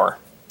USB power,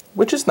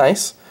 which is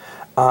nice.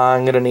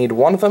 I'm going to need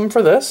one of them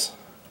for this.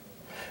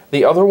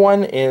 The other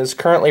one is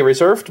currently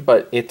reserved,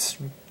 but it's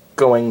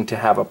going to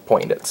have a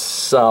point at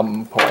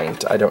some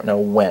point. I don't know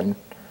when.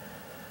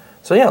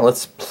 So yeah,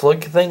 let's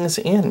plug things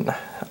in.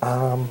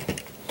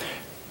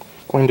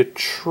 Going to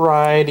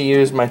try to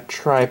use my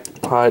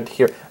tripod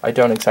here. I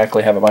don't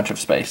exactly have a bunch of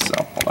space, so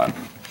hold on.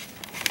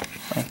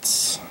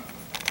 Let's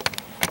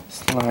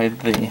slide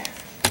the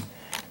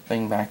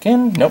thing back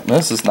in. Nope,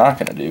 this is not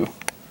going to do.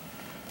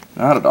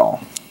 Not at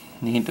all.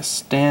 Need to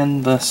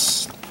stand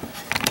this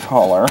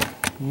taller.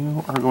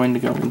 You are going to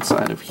go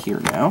inside of here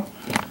now.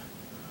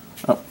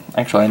 Oh,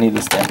 actually I need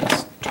to stand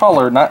this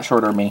taller, not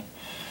shorter me.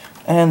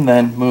 And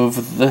then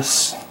move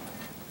this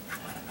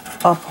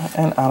up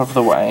and out of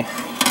the way.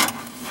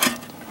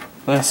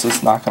 This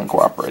is not going to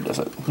cooperate, is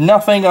it?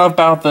 Nothing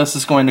about this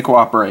is going to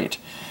cooperate.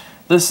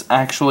 This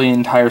actually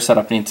entire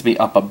setup needs to be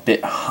up a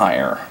bit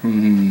higher.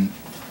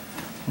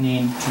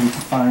 Need to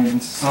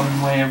find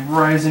some way of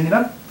rising it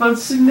up a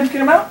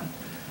significant amount.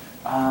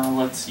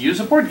 Let's use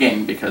a board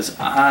game, because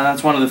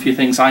that's one of the few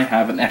things I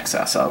have in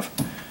excess of.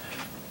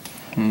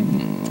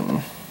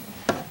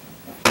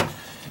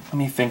 Let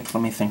me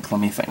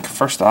think.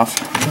 First off,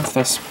 move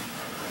this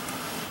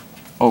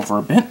over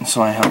a bit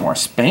so I have more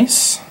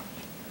space.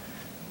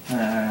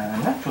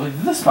 And actually,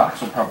 this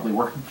box will probably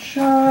work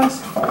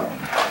just fine.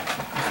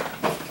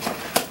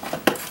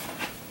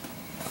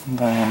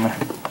 Then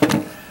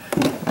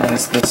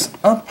raise this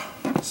up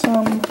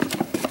some.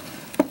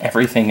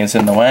 Everything is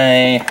in the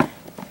way.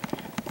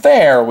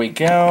 There we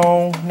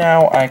go.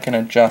 Now I can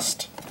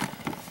adjust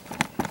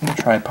the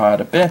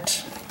tripod a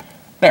bit.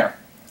 There.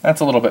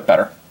 That's a little bit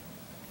better.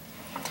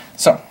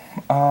 So,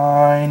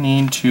 I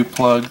need to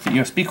plug the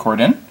USB cord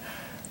in.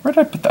 Where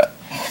did I put that?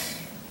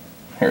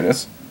 Here it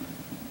is.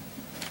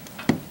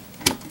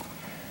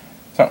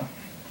 So,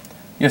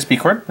 USB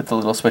cord with the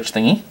little switch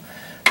thingy.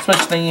 Switch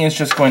thingy is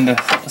just going to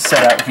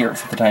set out here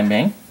for the time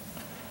being.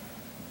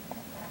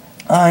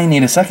 I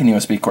need a second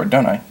USB cord,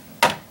 don't I?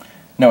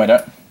 No, I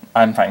don't.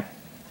 I'm fine.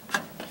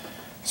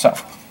 So,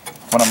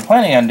 what I'm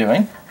planning on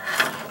doing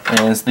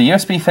is the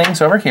USB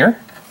thing's over here.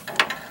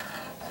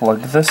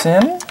 Plug this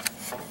in.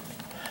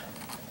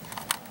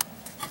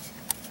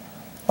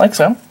 Like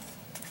so.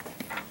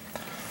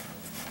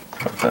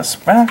 Put this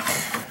back.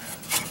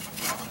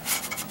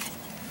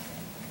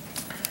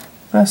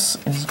 This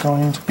is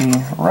going to be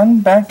run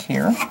back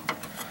here.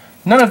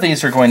 None of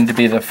these are going to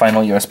be the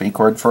final USB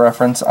cord for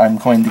reference. I'm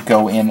going to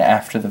go in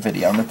after the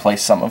video and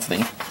replace some of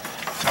the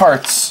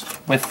parts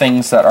with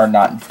things that are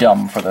not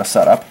dumb for this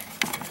setup.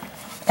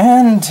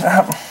 And,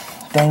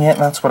 dang it,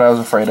 that's what I was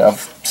afraid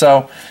of.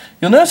 So,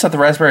 you'll notice that the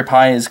Raspberry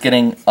Pi is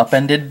getting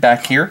upended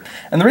back here.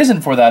 And the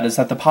reason for that is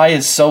that the Pi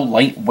is so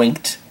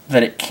lightweight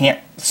that it can't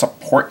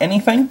support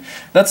anything.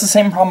 That's the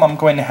same problem I'm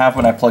going to have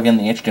when I plug in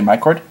the HDMI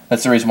cord.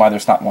 That's the reason why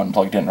there's not one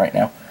plugged in right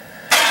now.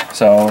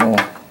 So,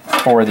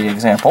 for the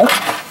example,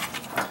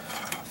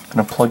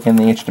 going to plug in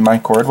the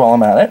HDMI cord while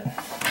I'm at it.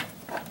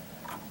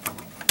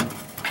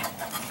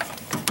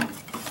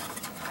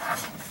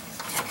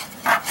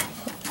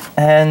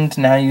 And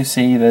now you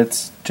see that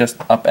it's just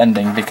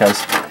upending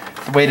because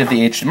the weight of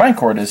the HDMI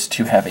cord is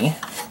too heavy.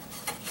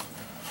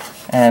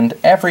 And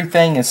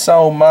everything is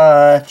so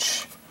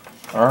much.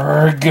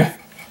 Urgh.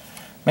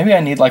 Maybe I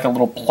need like a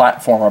little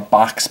platform or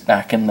box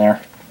back in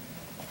there.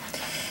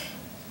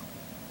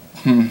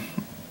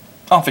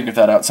 I'll figure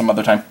that out some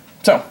other time.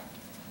 So,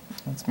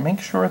 let's make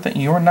sure that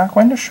you are not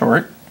going to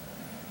short.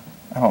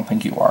 I don't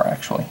think you are,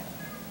 actually.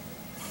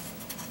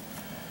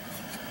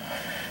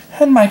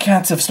 And my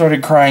cats have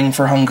started crying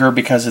for hunger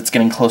because it's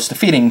getting close to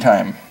feeding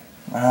time.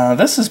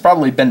 This has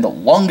probably been the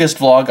longest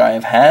vlog I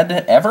have had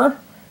ever,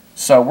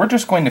 so we're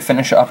just going to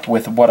finish up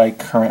with what I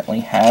currently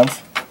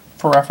have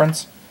for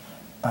reference.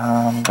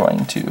 I'm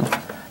going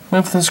to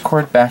move this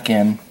cord back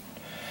in.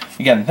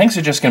 Again, things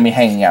are just going to be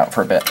hanging out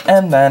for a bit,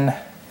 and then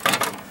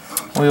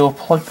we'll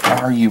plug...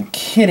 Are you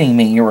kidding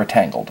me? You're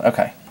tangled.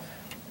 Okay.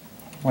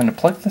 I'm going to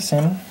plug this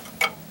in.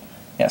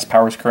 Yes,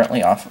 power is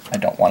currently off. I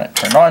don't want it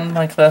turned on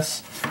like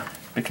this,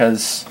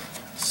 because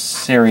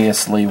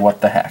seriously,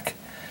 what the heck?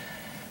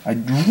 I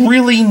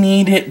really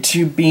need it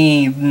to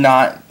be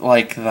not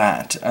like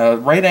that.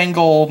 Right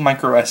angle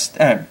micro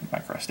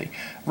SD.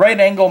 Right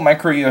angle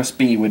micro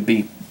USB would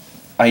be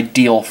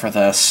ideal for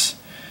this.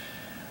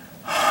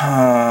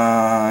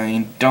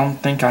 I don't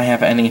think I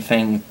have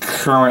anything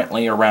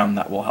currently around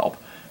that will help.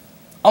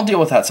 I'll deal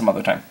with that some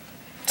other time.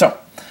 So,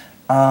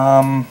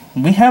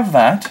 we have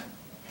that.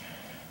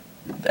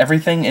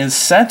 Everything is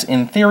set.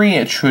 In theory,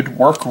 it should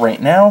work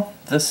right now.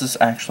 This is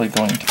actually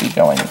going to be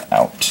going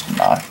out,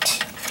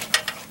 not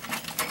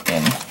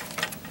in.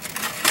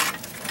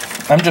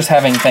 I'm just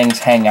having things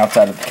hang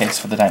outside of the case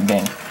for the time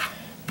being,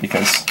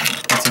 because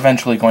it's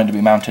eventually going to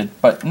be mounted,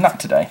 but not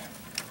today.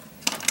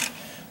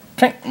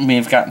 Okay,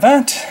 we've got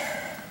that.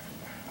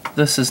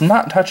 This is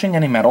not touching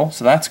any metal,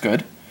 so that's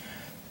good.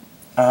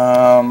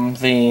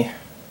 The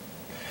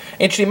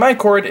HDMI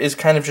cord is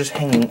kind of just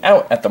hanging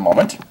out at the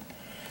moment.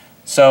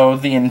 So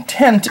the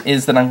intent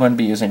is that I'm going to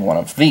be using one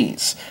of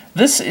these.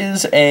 This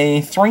is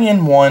a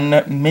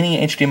 3-in-1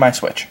 mini HDMI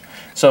switch.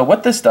 So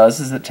what this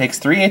does is it takes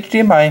 3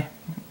 HDMI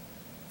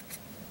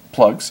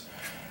plugs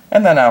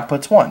and then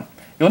outputs 1.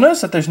 You'll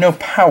notice that there's no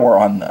power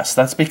on this.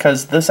 That's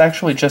because this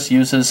actually just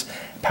uses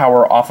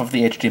power off of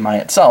the HDMI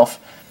itself.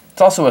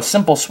 It's also a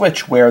simple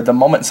switch where the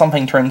moment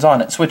something turns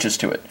on, it switches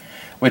to it.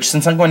 Which,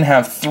 since I'm going to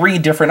have 3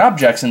 different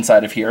objects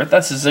inside of here,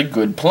 this is a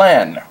good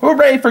plan.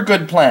 Hooray for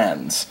good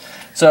plans!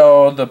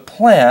 So the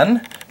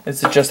plan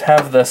is to just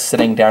have this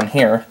sitting down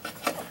here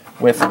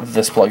with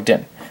this plugged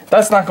in.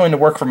 That's not going to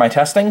work for my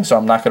testing, so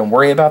I'm not going to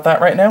worry about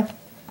that right now.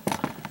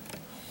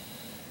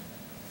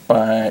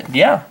 But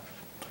yeah.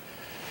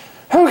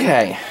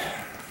 Okay.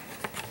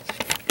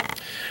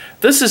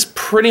 This is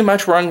pretty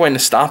much where I'm going to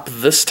stop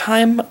this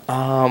time.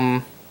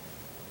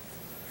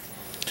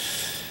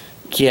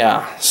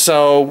 Yeah,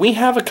 so we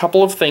have a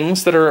couple of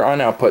things that are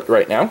on output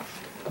right now.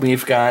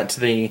 We've got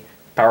the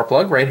power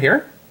plug right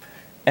here.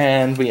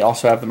 And we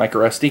also have the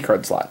micro SD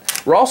card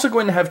slot. We're also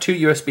going to have 2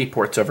 USB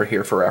ports over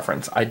here for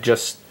reference. I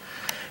just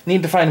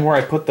need to find where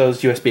I put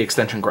those USB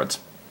extension cords.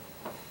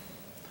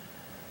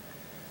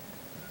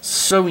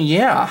 So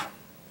yeah,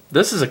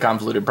 this is a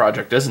convoluted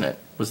project, isn't it?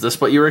 Was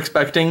this what you were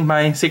expecting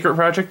my secret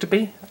project to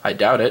be? I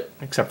doubt it,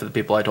 except for the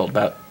people I told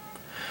about.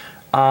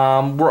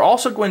 We're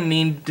also going to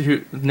need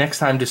to, next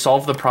time, to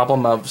solve the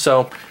problem of,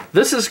 so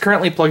this is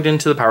currently plugged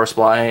into the power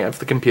supply of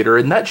the computer,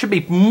 and that should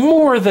be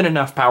more than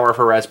enough power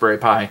for Raspberry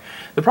Pi.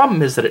 The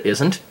problem is that it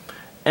isn't,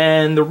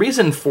 and the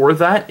reason for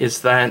that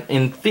is that,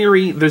 in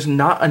theory, there's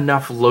not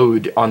enough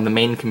load on the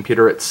main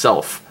computer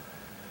itself.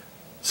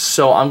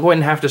 So I'm going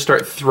to have to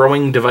start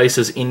throwing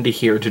devices into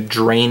here to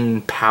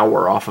drain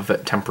power off of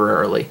it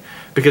temporarily,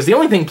 because the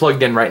only thing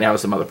plugged in right now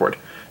is the motherboard.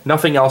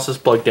 Nothing else is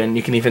plugged in.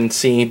 You can even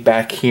see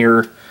back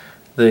here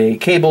the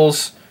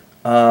cables.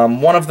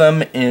 One of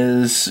them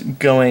is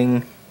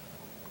going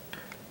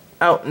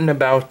out and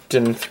about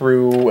and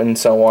through and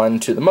so on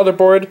to the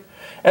motherboard,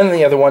 and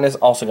the other one is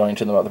also going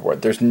to the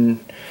motherboard.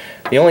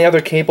 The only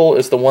other cable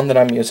is the one that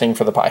I'm using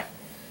for the Pi.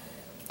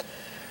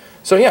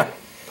 So yeah.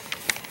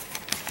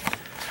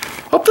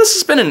 Hope this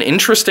has been an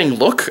interesting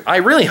look. I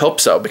really hope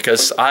so,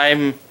 because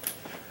I'm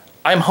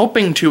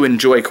hoping to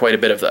enjoy quite a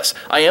bit of this.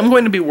 I am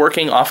going to be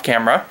working off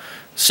camera,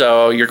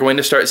 so you're going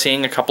to start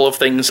seeing a couple of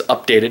things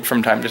updated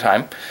from time to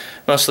time,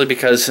 mostly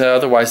because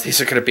otherwise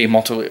these are going to be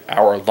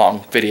multi-hour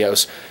long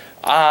videos.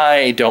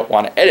 I don't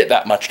want to edit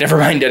that much, never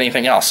mind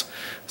anything else.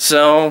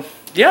 So,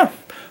 yeah,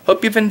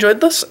 hope you've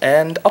enjoyed this,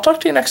 and I'll talk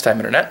to you next time,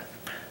 Internet.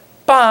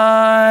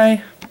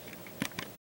 Bye!